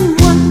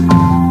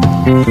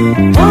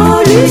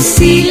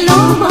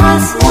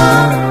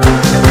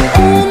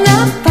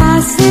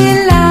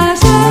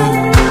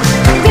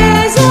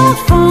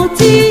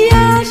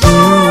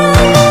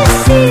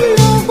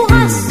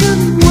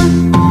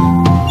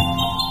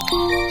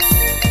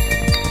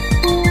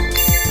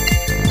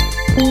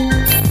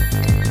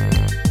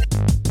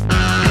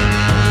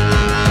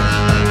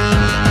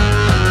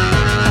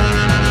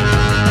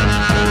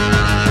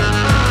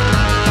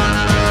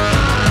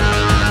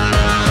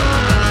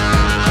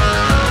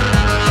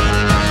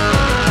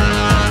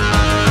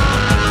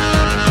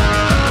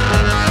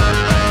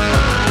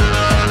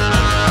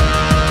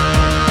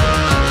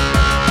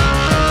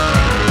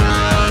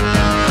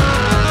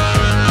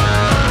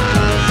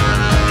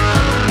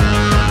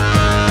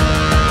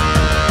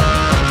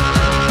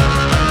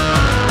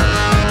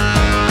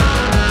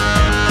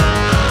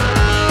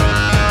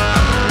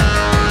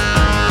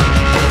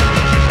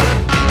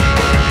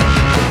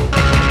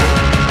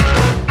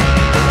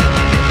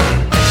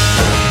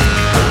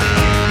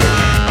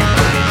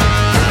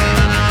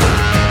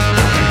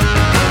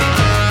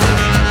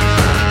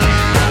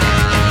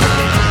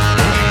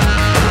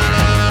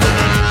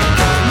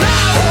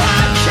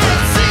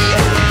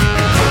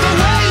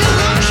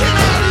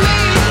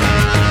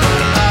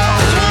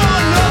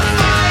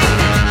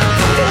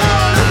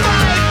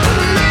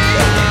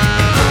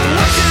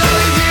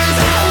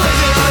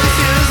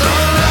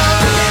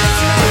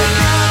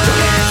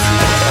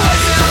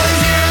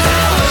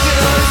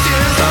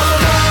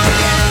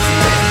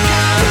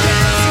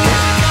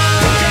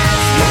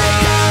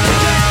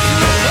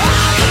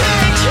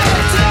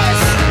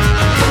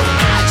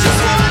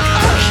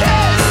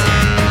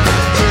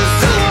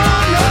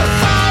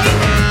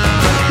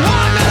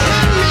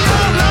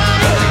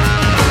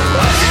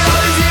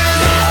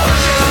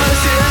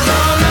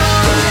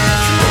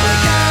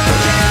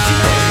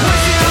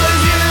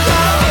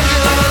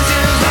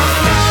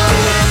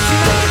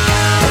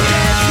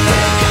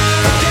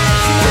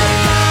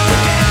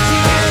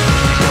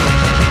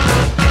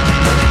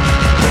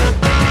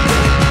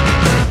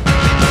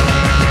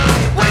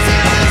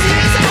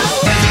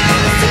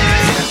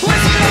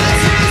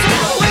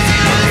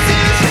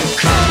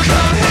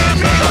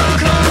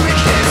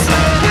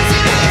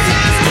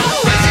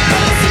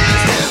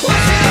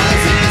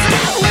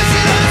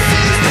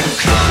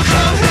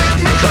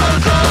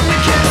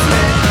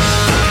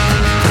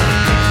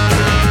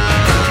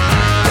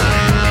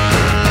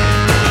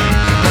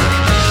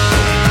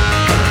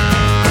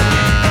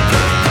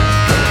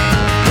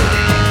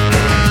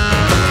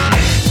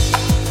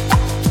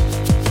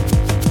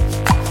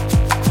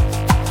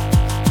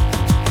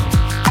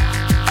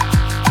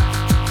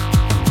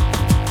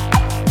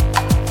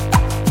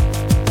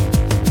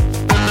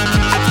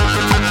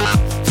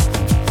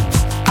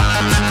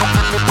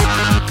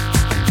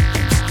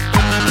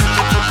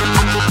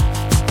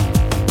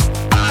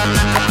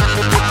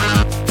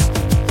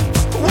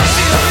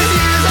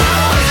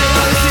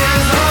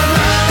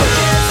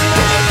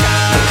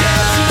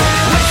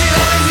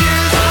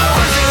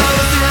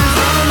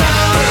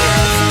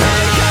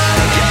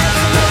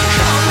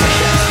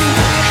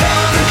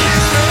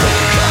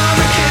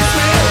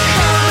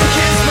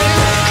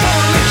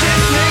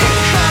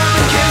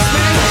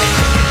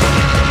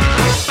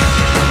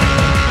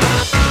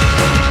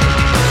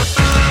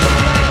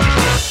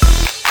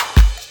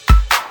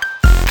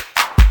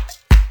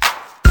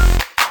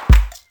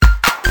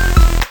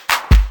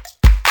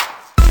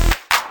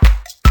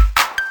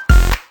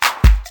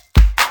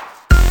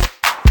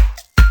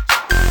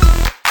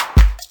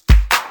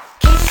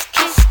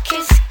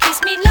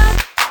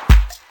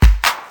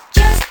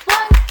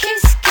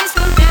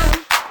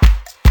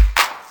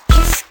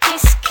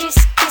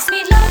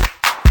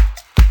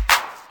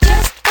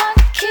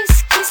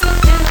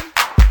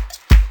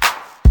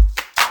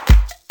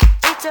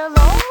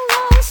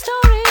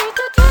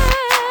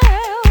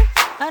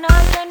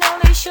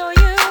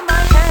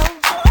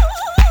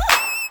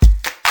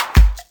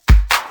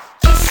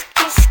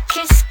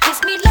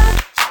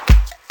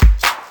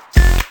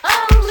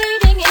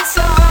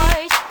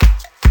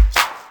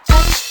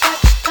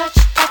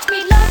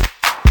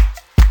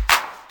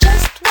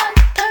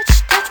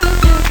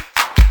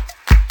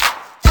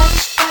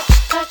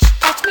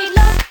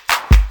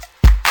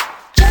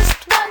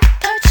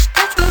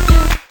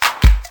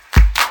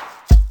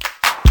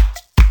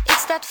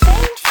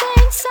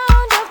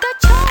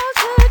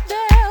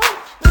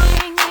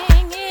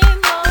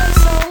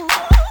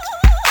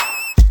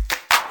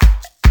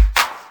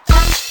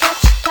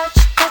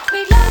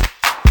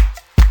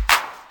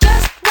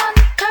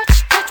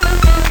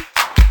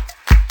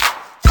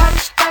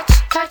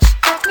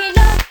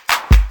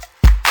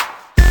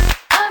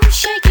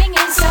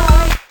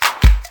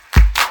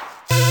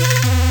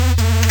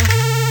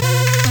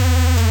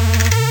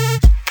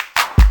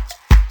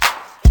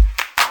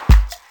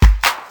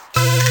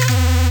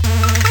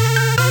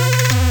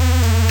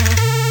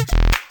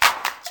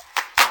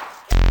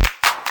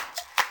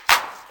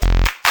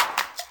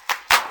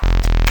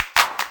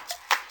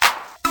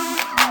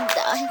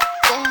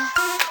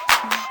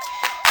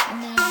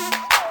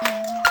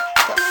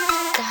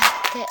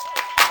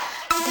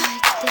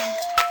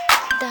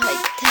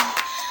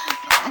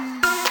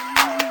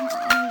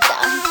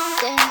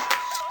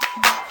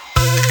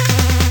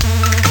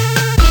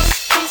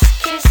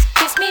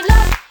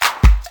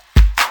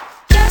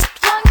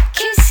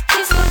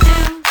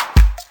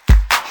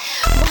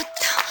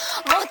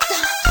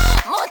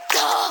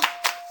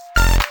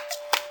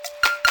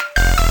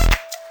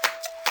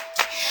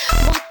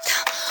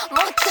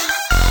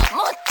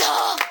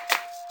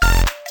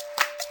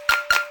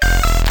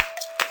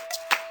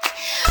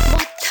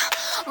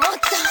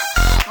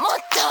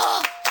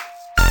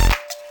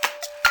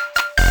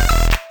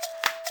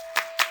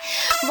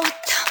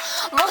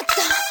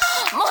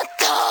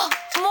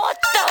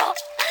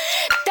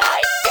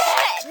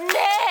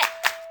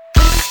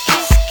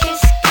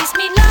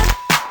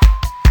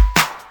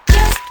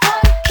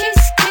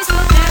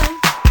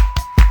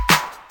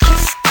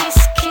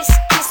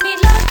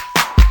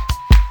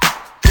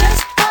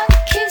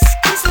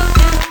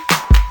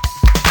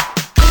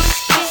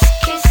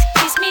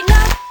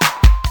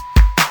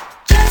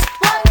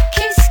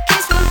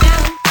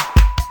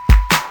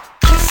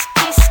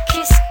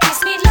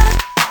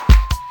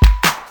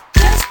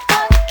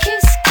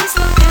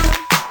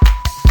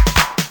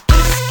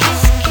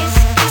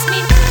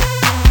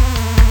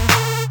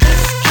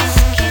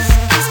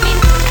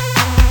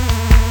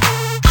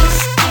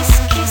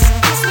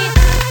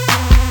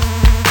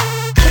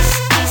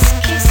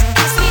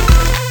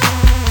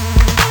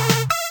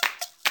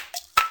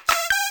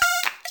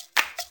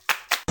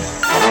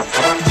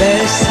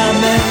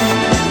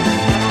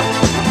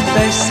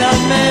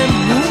 Bésame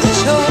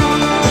mucho.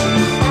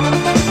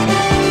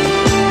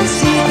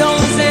 Si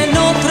dans un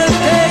autre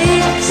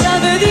pays, ça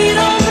veut dire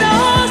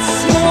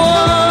embrasse-moi.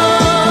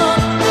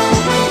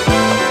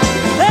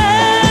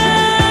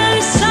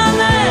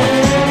 Bésame,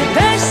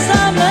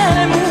 bésame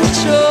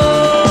mucho.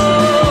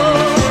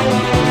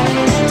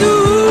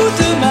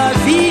 Toute ma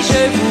vie,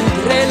 je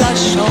voudrais la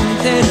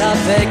chanter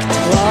avec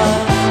toi.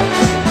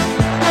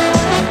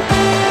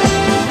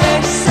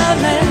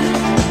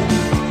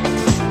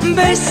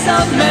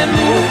 Bésame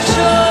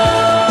mucho.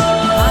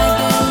 I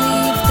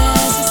believe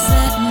there's a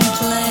certain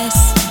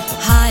place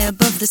high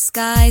above the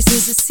skies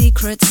is a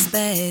secret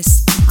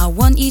space. I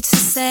want you to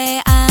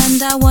say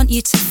and I want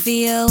you to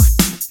feel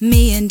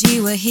me and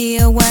you are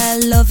here where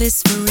love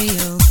is for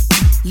real.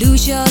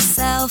 Lose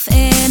yourself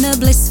in a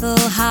blissful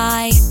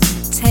high.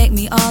 Take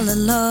me all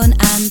alone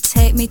and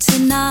take me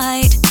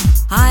tonight.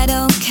 I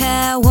don't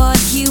care what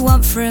you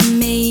want from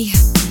me.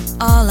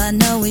 All I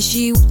know is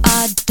you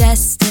are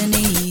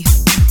destiny.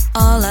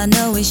 All I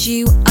know is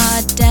you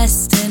are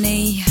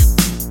destiny.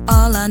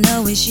 All I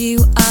know is you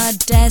are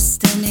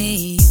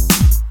destiny.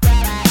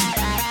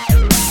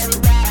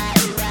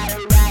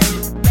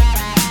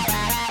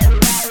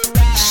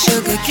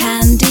 Sugar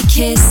candy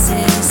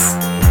kisses.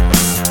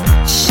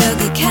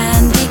 Sugar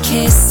candy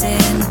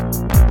kissing.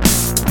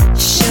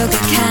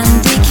 Sugar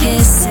candy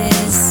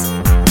kisses.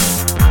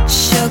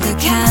 Sugar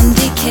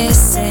candy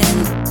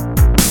kissing.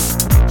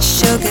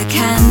 Sugar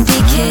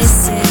candy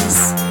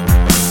kisses.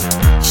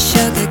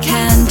 Sugar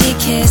candy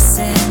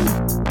kissing.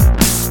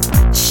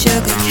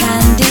 Sugar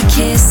candy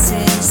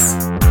kisses.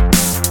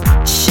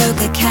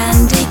 Sugar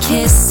candy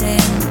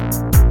kissing.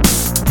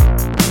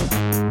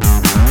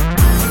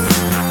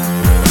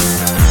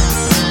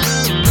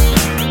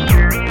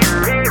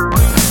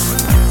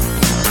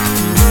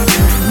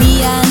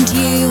 Me and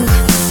you,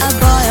 a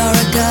boy or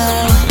a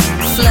girl,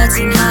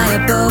 floating high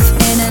above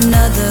in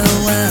another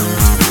world.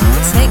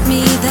 Take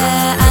me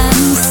there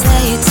and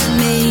say it to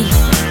me.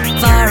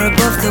 Far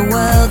above the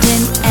world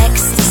in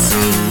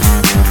ecstasy.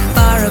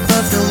 Far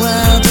above the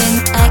world in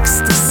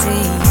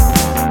ecstasy.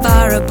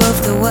 Far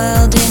above the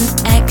world in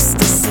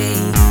ecstasy.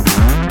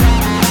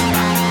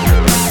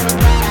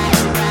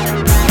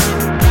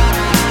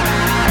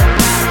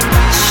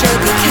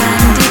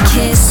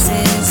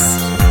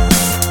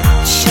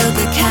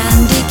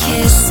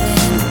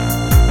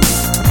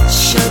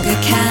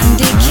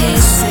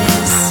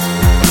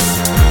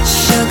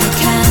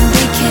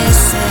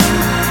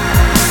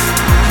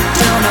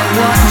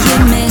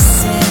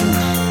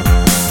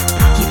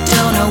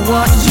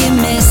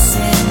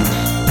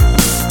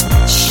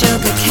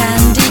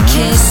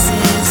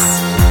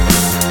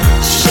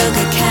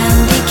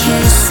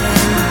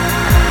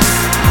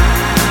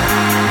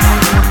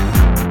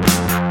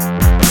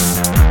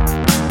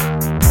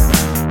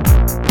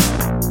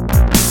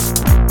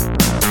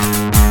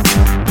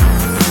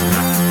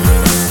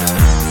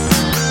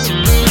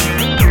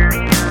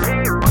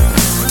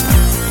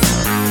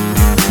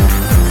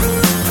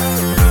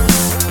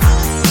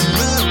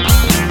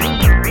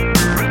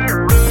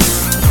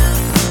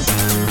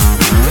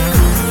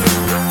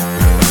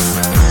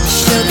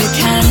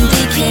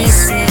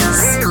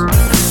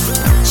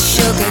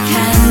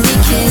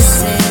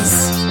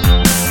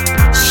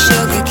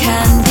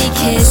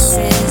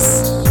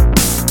 kisses,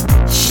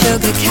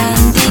 sugar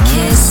candy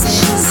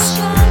kisses,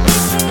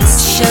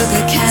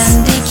 sugar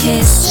candy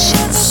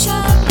kisses,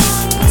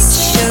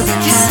 sugar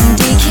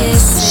candy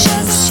kisses,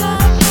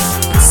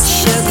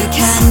 sugar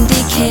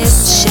candy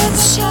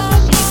kisses,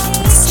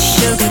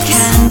 sugar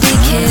candy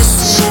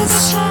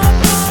kisses,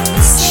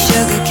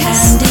 sugar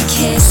candy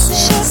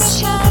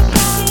kisses.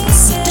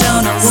 You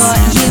don't know what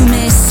you're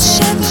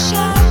missing.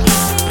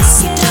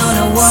 You don't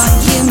know what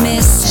you're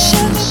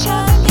missing.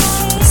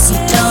 You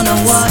don't know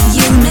what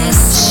you're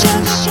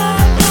missing.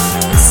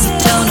 You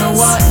don't know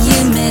what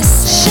you're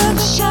missing.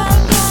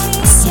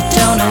 You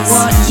don't know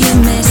what you're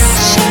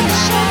missing.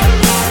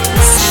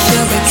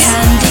 Sugar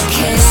candy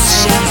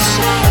kisses.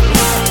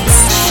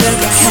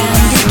 Sugar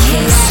candy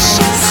kisses.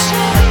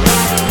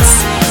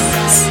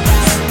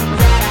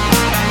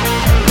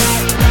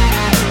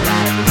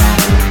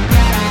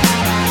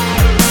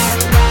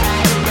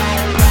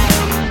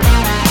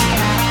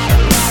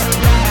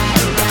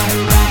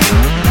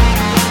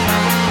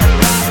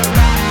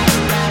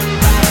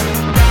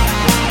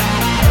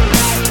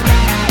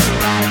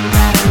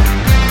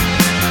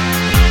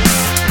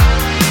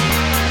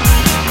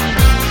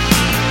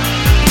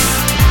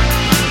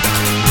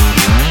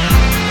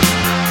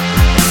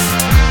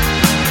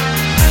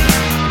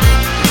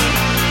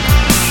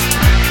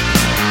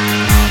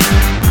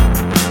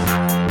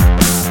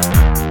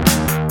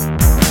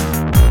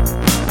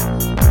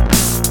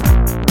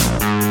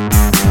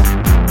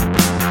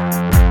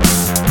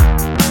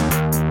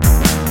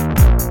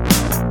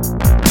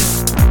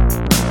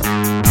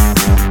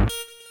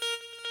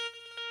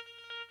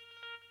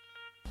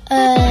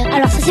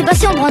 Alors ça s'est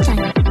passé en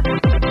Bretagne,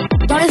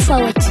 dans le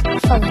Fawet.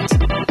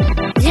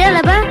 Déjà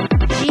là-bas,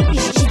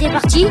 j'étais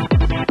parti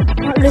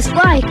le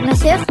soir avec ma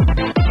sœur,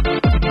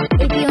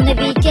 et puis on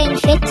avait été à une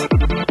fête,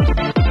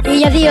 et il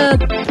y avait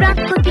plein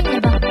de copines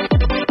là-bas.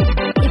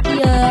 Et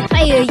puis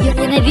après, il y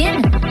en avait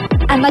une,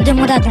 elle m'a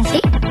demandé à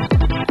danser.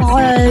 Alors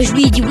je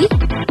lui ai dit oui.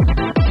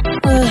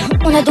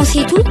 On a dansé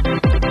et tout,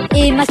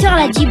 et ma sœur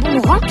elle a dit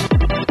bon on rentre.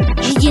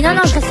 J'ai dit non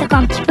je reste encore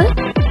un petit peu.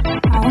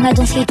 Alors on a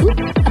dansé et tout.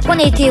 Après on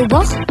a été au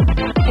bord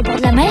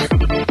de la mer,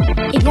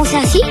 et puis on s'est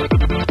assis,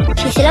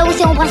 puis c'est là où on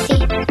s'est embrassé.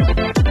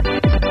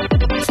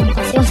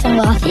 On s'est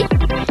embrassé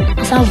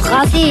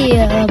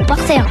par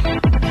terre.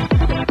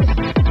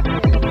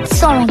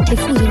 Sans langue, t'es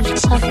fou, je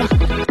sais pas faire.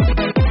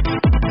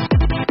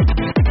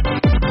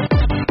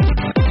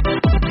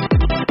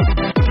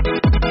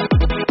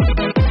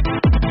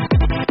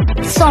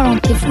 Sans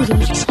langue, t'es fou,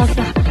 je sais pas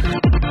faire.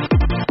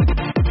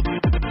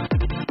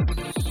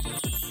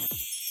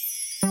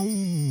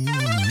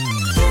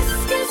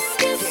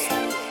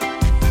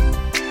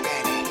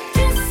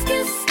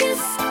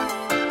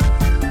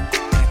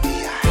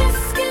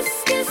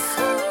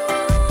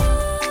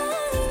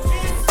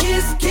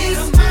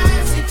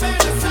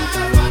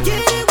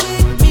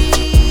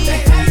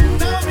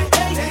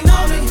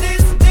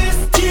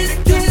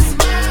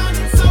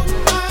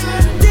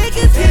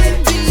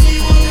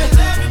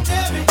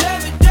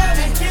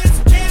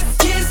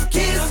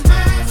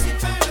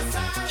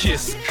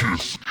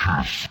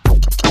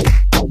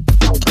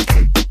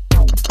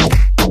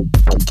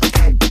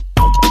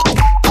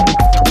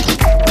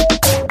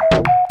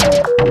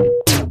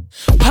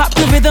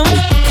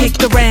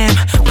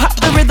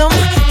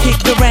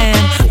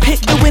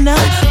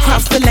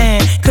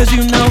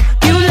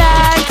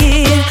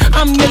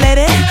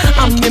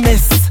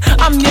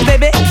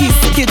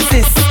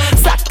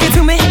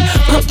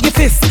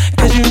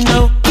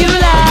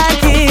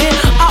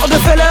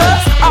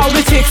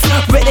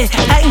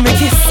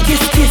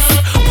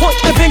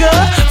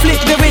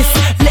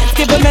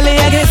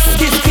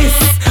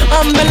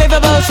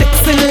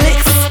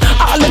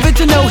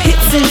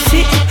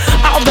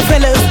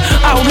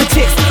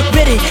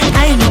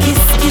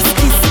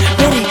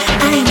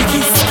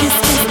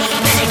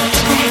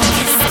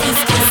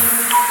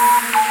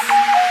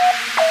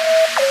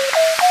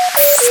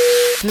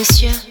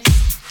 Monsieur,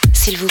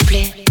 s'il vous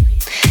plaît,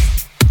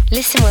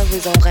 laissez-moi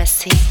vous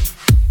embrasser.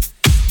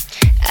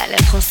 À la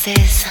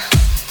française,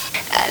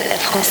 à la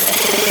française.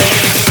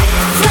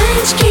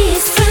 French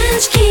kiss,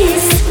 French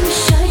kiss. Let me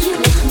show you,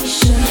 let me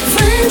show you.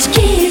 French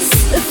kiss,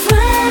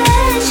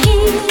 French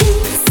kiss.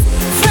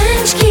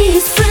 French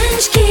kiss,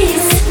 French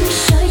kiss. Let me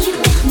show you,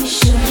 let me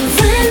show you.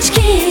 French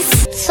kiss.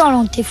 Sans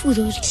langue, t'es fou,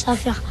 je sais pas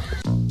faire.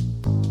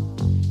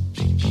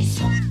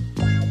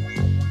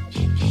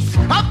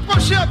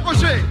 Approchez,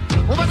 approchez.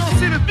 On va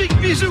danser le Big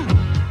Bisous.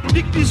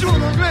 Big Bisous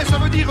en anglais, ça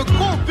veut dire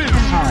gros bisou.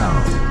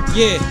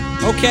 Yeah,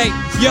 okay,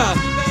 yo,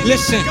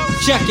 listen,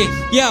 check it,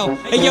 yo,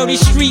 hey yo, these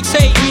streets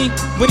hate me,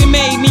 but it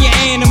made me an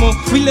animal.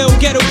 We little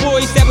ghetto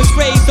boys that was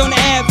raised on the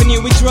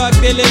avenue. We drug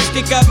dealers,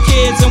 stick up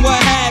kids and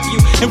what have you,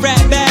 and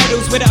rap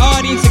battles where the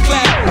audience are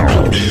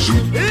clapping. Bisous.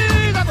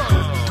 Et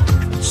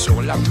d'abord,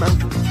 sur la main,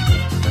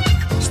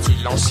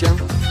 style ancien,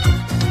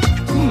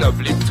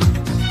 noble et tout.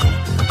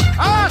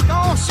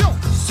 Attention,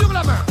 sur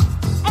la main.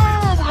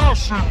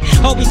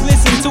 Always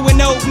listen to an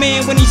old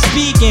man when he's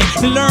speaking.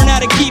 Learn how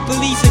to keep at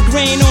least a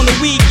grain on the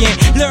weekend.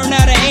 Learn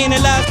how to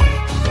analyze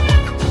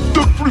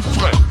de plus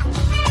frais.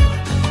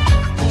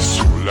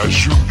 la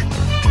joue.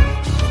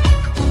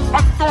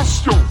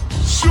 Attention,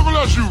 sur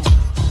la joue.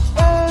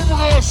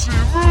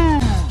 Embrassez-vous.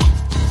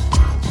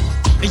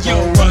 Yo,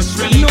 what's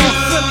really good?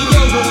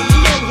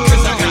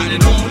 Cause I got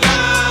it on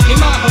live. Hey,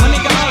 my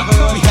nigga,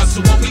 we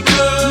hustle what we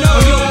good.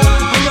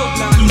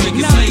 You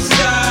niggas ain't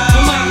style.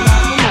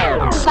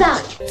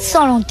 Spark,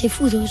 sans langue, t'es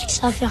fou, j'ai que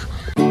ça à faire.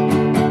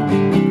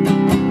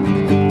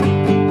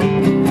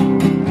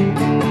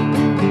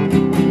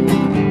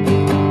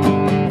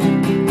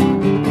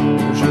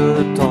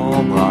 Je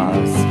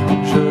t'embrasse,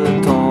 je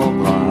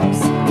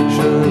t'embrasse,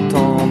 je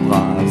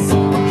t'embrasse,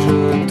 je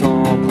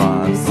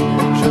t'embrasse,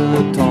 je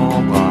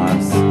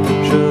t'embrasse,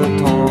 je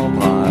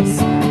t'embrasse,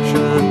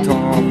 je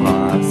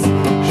t'embrasse,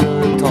 je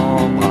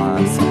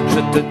t'embrasse. Je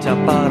te tiens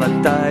par la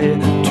taille,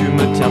 tu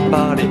me tiens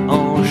par les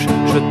hanches.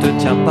 Je te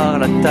tiens par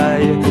la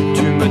taille,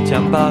 tu me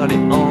tiens par les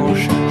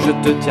hanches. Je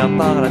te tiens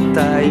par la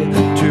taille,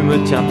 tu me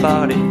tiens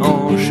par les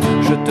hanches.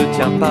 Je te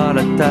tiens par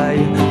la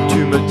taille,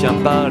 tu me tiens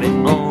par les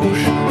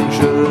hanches.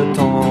 Je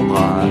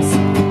t'embrasse,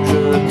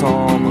 je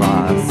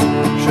t'embrasse,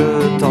 je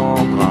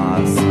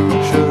t'embrasse,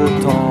 je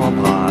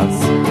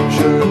t'embrasse,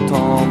 je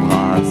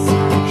t'embrasse,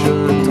 je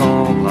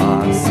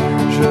t'embrasse,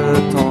 je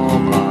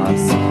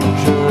t'embrasse,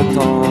 je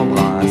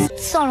t'embrasse.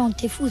 Sans langue,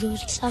 t'es fou, j'ai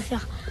que ça à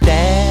faire.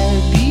 Des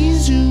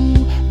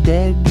bisous,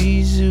 des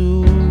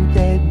bisous,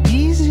 des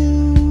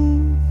bisous,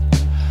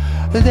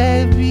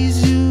 des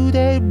bisous,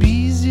 des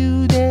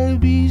bisous, des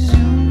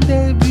bisous,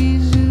 des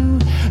bisous,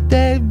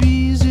 des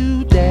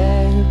bisous,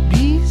 des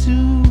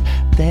bisous,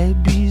 des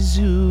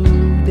bisous,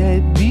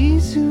 des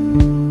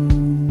bisous,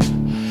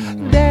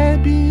 des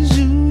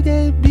bisous,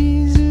 des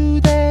bisous,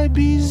 des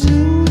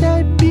bisous,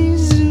 des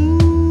bisous.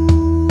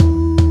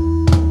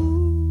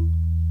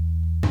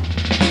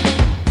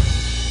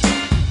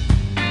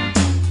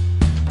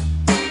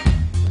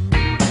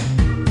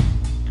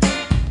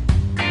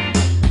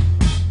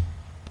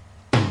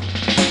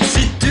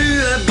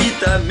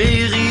 À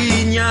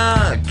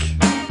Mérignac,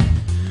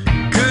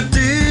 que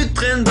tu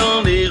traînes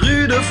dans les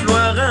rues de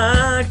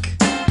Floirac,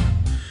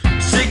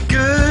 c'est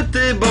que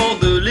t'es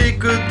bordelais,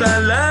 que t'as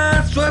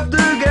la soif de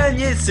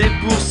gagner. C'est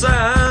pour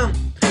ça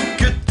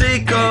que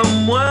t'es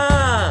comme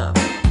moi.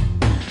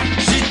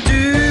 Si tu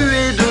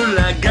es de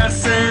la gare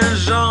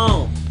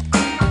Saint-Jean,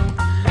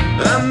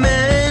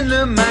 amène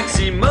le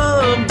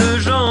maximum de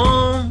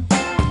gens.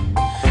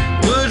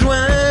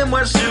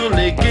 Rejoins-moi sur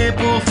les quais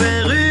pour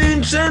faire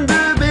une chaîne de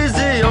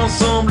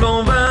ensemble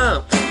on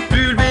va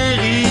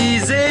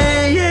pulvériser,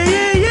 yeah,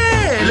 yeah,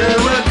 yeah, le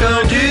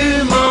record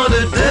du monde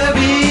de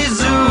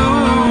bisous.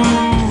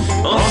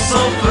 On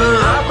s'en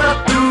fera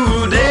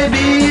partout des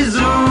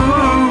bisous.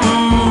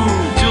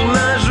 Sur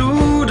la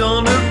joue,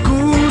 dans le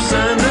cou,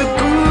 ça ne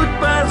coûte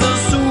pas un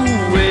sou.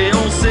 Et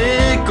on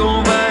sait qu'on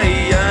va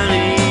y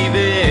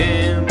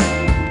arriver.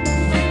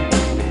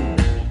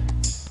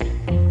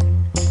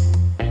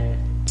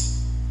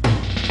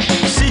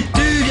 Si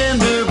tu viens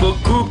de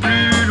beaucoup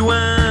plus loin,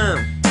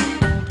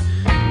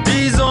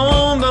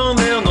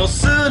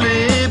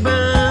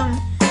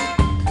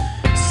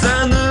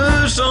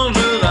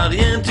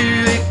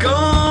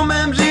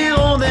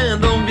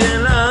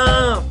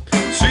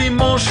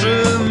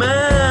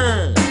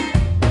 chemin.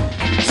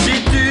 Si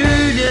tu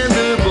viens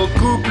de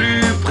beaucoup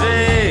plus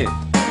près,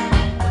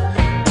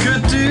 que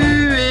tu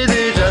es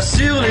déjà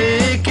sur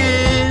les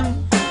quais,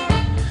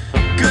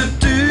 que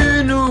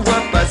tu nous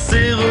vois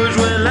passer,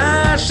 rejoins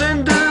la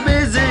chaîne de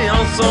baisers.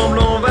 Ensemble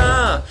on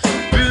va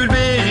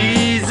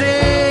pulvériser,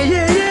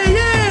 yeah, yeah,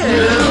 yeah,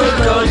 le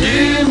record du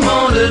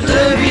monde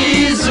de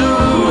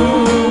bisous.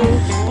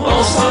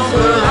 On s'en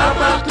fera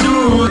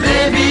partout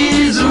des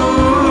bisous.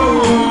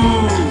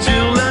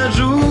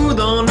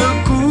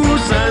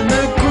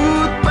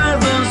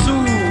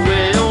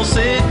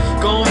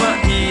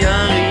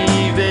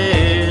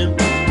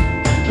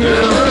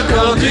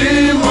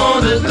 Du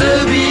monde de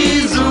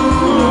bisous,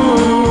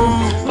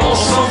 on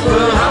s'en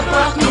fera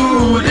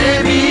partout des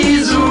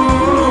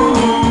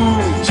bisous.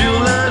 Sur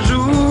la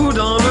joue,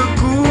 dans le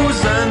cou,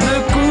 ça ne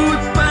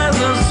coûte pas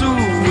un sou.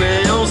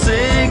 Et on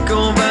sait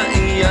qu'on va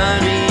y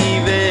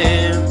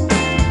arriver.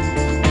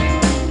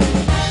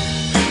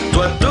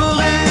 Toi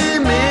t'aurais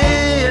aimé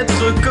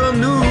être comme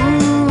nous,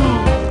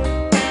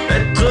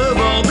 être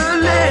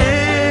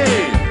bordelais,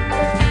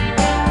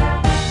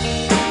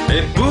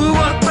 et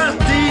pouvoir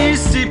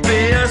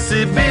participer à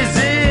ces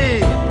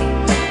baisers.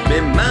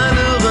 Mais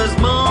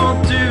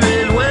malheureusement tu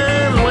es loin,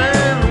 loin,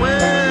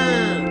 loin.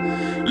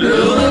 Le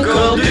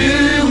record du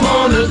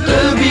monde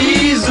de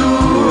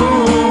bisous,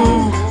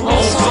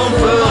 on s'en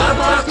fera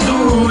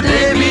partout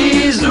des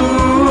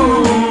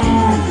bisous.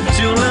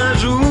 Sur la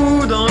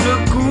joue, dans le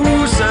cou,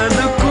 ça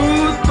ne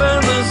coûte pas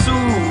un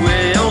sou.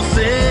 Et on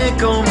sait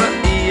qu'on va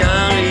y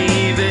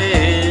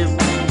arriver.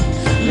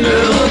 Le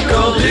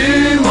record du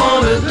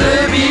monde de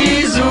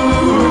bisous,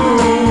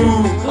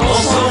 on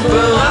s'en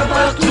fera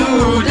partout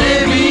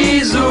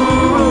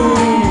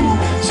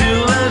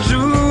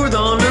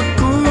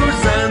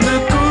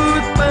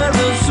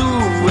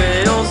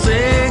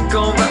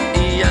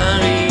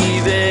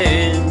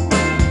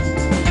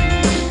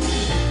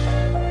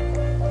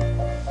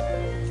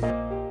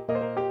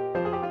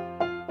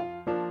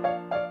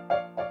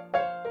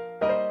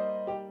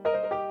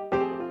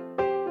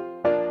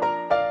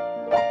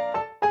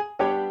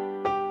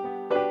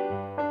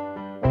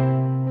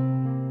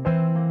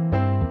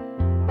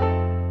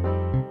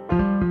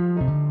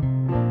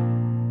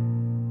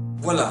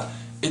Voilà.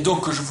 Et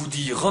donc je vous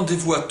dis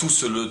rendez-vous à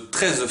tous le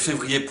 13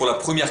 février pour la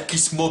première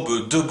Kiss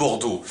Mob de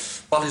Bordeaux.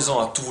 Parlez-en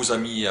à tous vos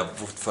amis, à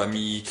votre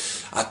famille,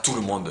 à tout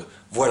le monde.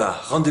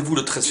 Voilà, rendez-vous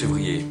le 13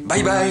 février.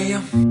 Bye bye.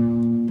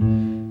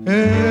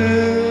 Aime-moi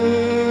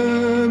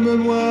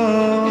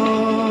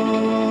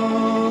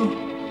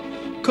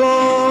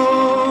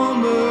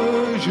comme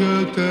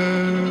je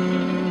t'aime.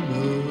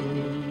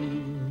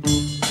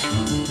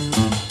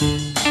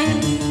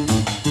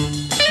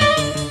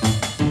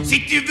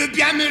 Si tu veux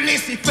bien me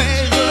laisser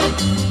faire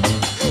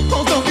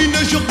pendant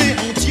une journée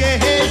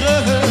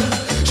entière,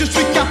 je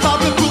suis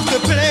capable pour te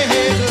plaire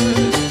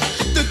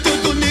de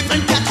te donner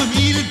 24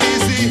 000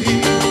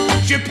 baisers.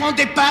 Je prends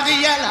des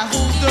paris à la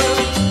ronde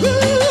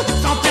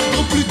sans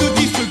perdre plus de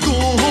 10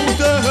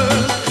 secondes.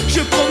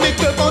 Je promets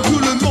devant tout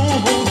le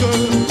monde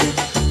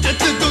de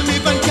te donner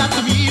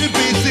 24 000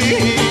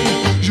 baisers.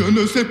 Je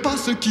ne sais pas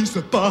ce qui se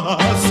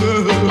passe.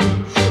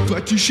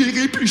 Toi tu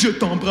chéris, plus je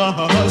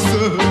t'embrasse,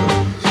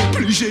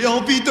 plus j'ai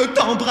envie de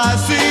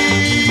t'embrasser.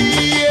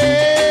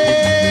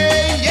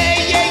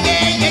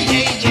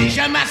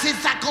 J'aime assez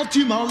ça quand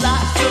tu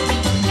m'enlaces.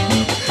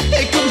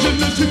 Et comme je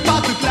ne suis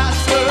pas de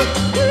classe,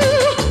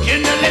 je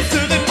ne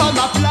laisserai pas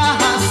ma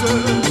place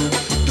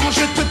quand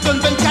je te donne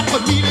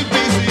 24 000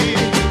 baisers.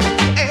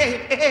 Hey,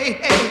 hey,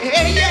 hey,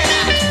 hey, yeah.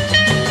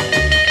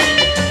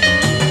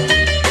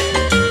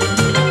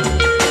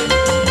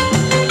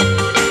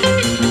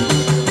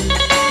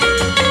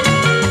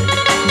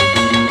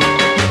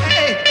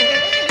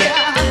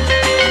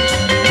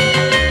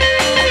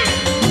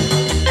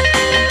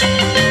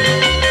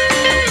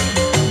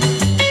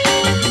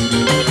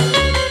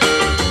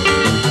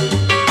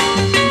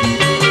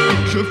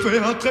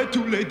 Un trait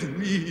tous les 10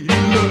 000.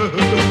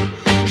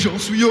 J'en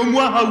suis au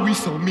moins à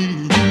 800 000.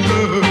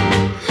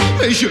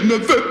 Mais je ne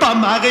veux pas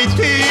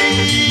m'arrêter.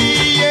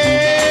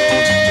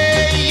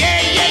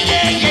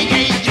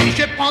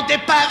 Je prends des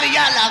paris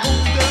à la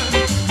ronde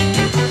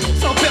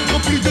sans perdre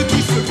plus de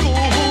 10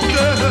 secondes.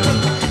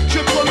 Je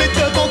promets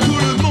devant tout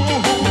le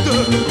monde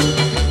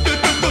de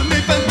te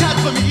donner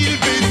 24 000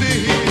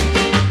 baisers.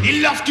 Et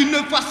lorsqu'une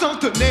fois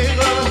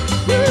centenaire,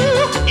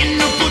 il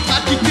nous faudra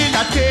quitter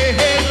la terre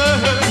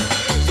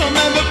sans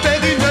même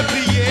faire une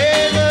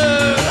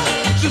prière.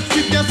 Je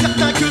suis bien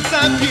certain que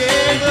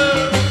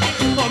Saint-Pierre,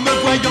 en me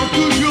voyant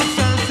toujours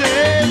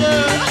sincère,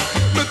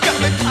 me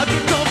permettra de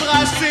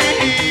t'embrasser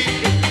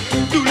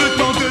tout le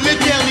temps de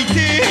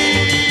l'éternité.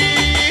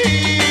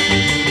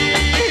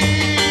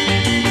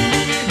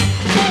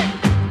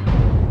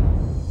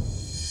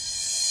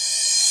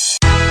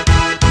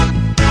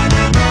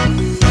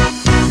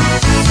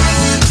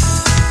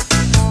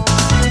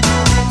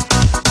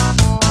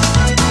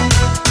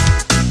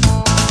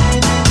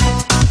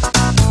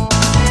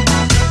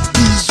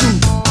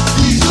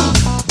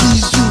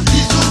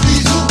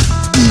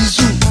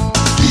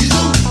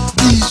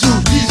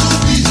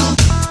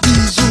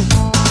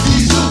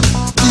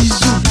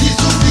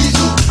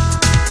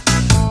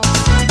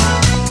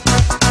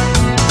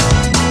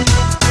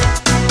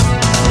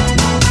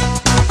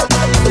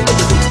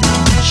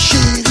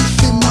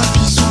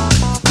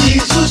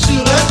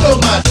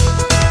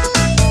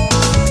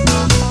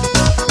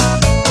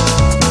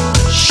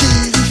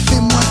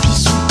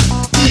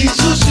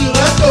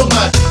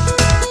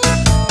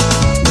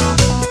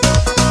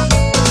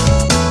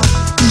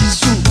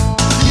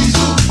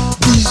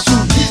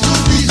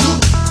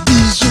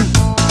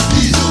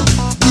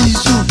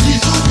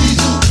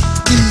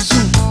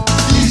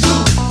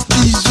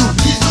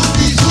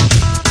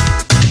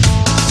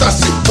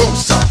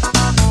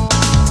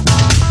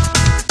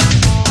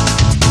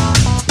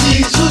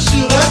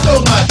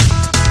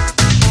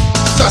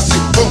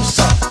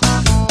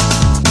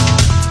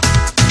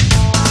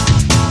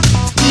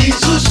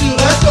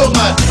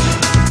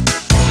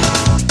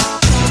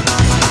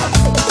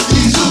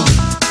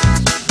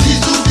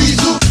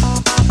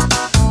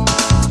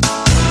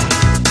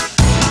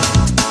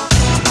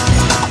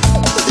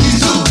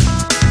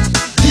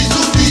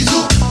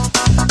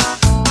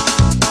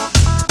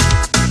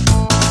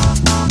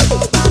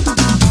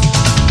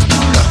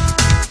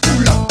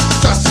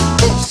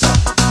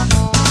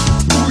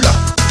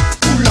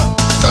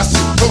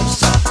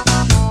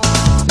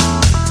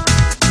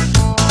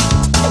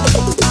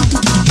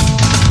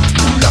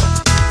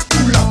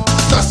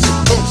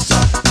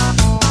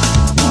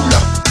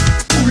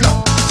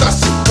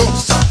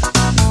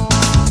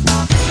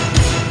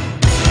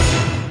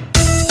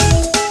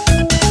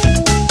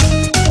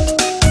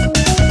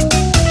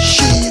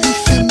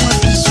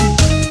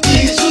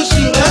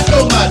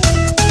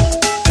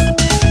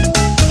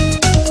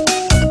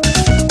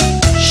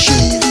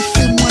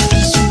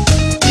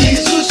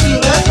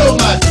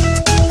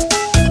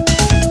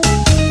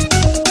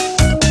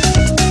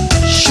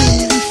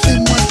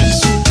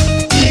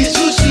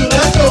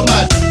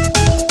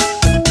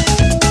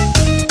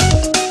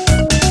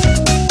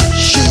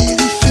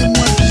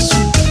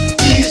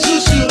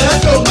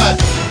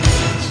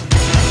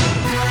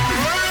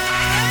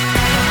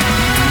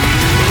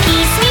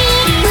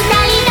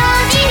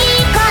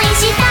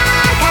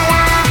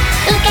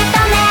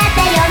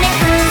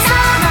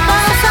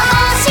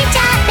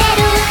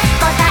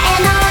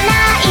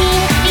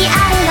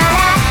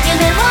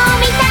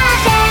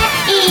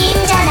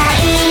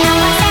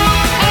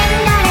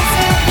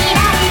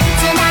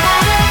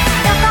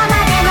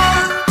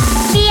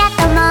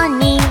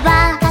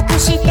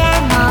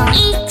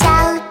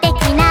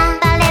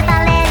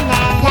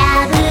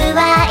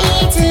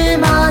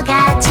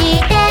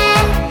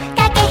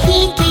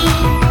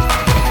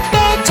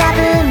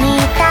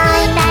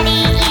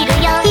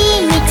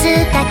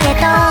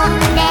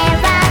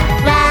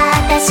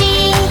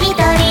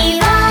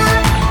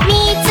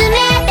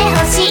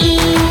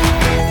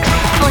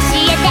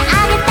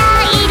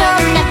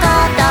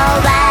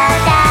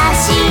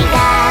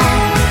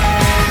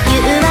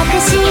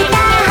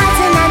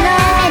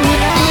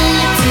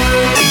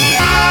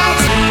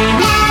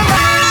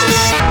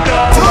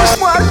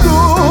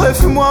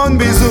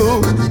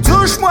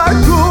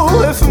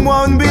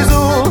 fais-moi un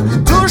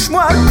bisou.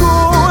 Touche-moi le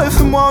cou et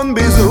fais-moi un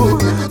bisou.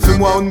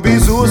 Fais-moi un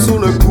bisou sur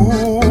le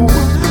cou.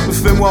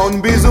 Fais-moi un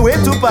bisou et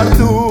tout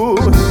partout.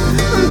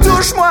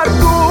 Touche-moi le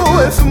cou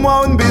et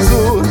fais-moi un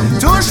bisou.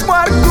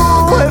 Touche-moi le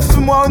cou et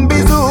fais-moi un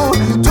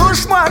bisou.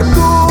 Touche-moi le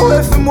cou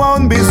et fais-moi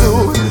un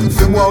bisou.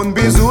 Fais-moi un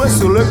bisou et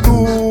sur le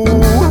cou.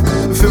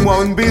 Fais-moi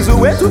un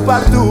bisou et tout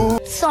partout.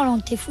 Sans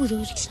langue, t'es fou, j'ai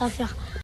que ça à faire.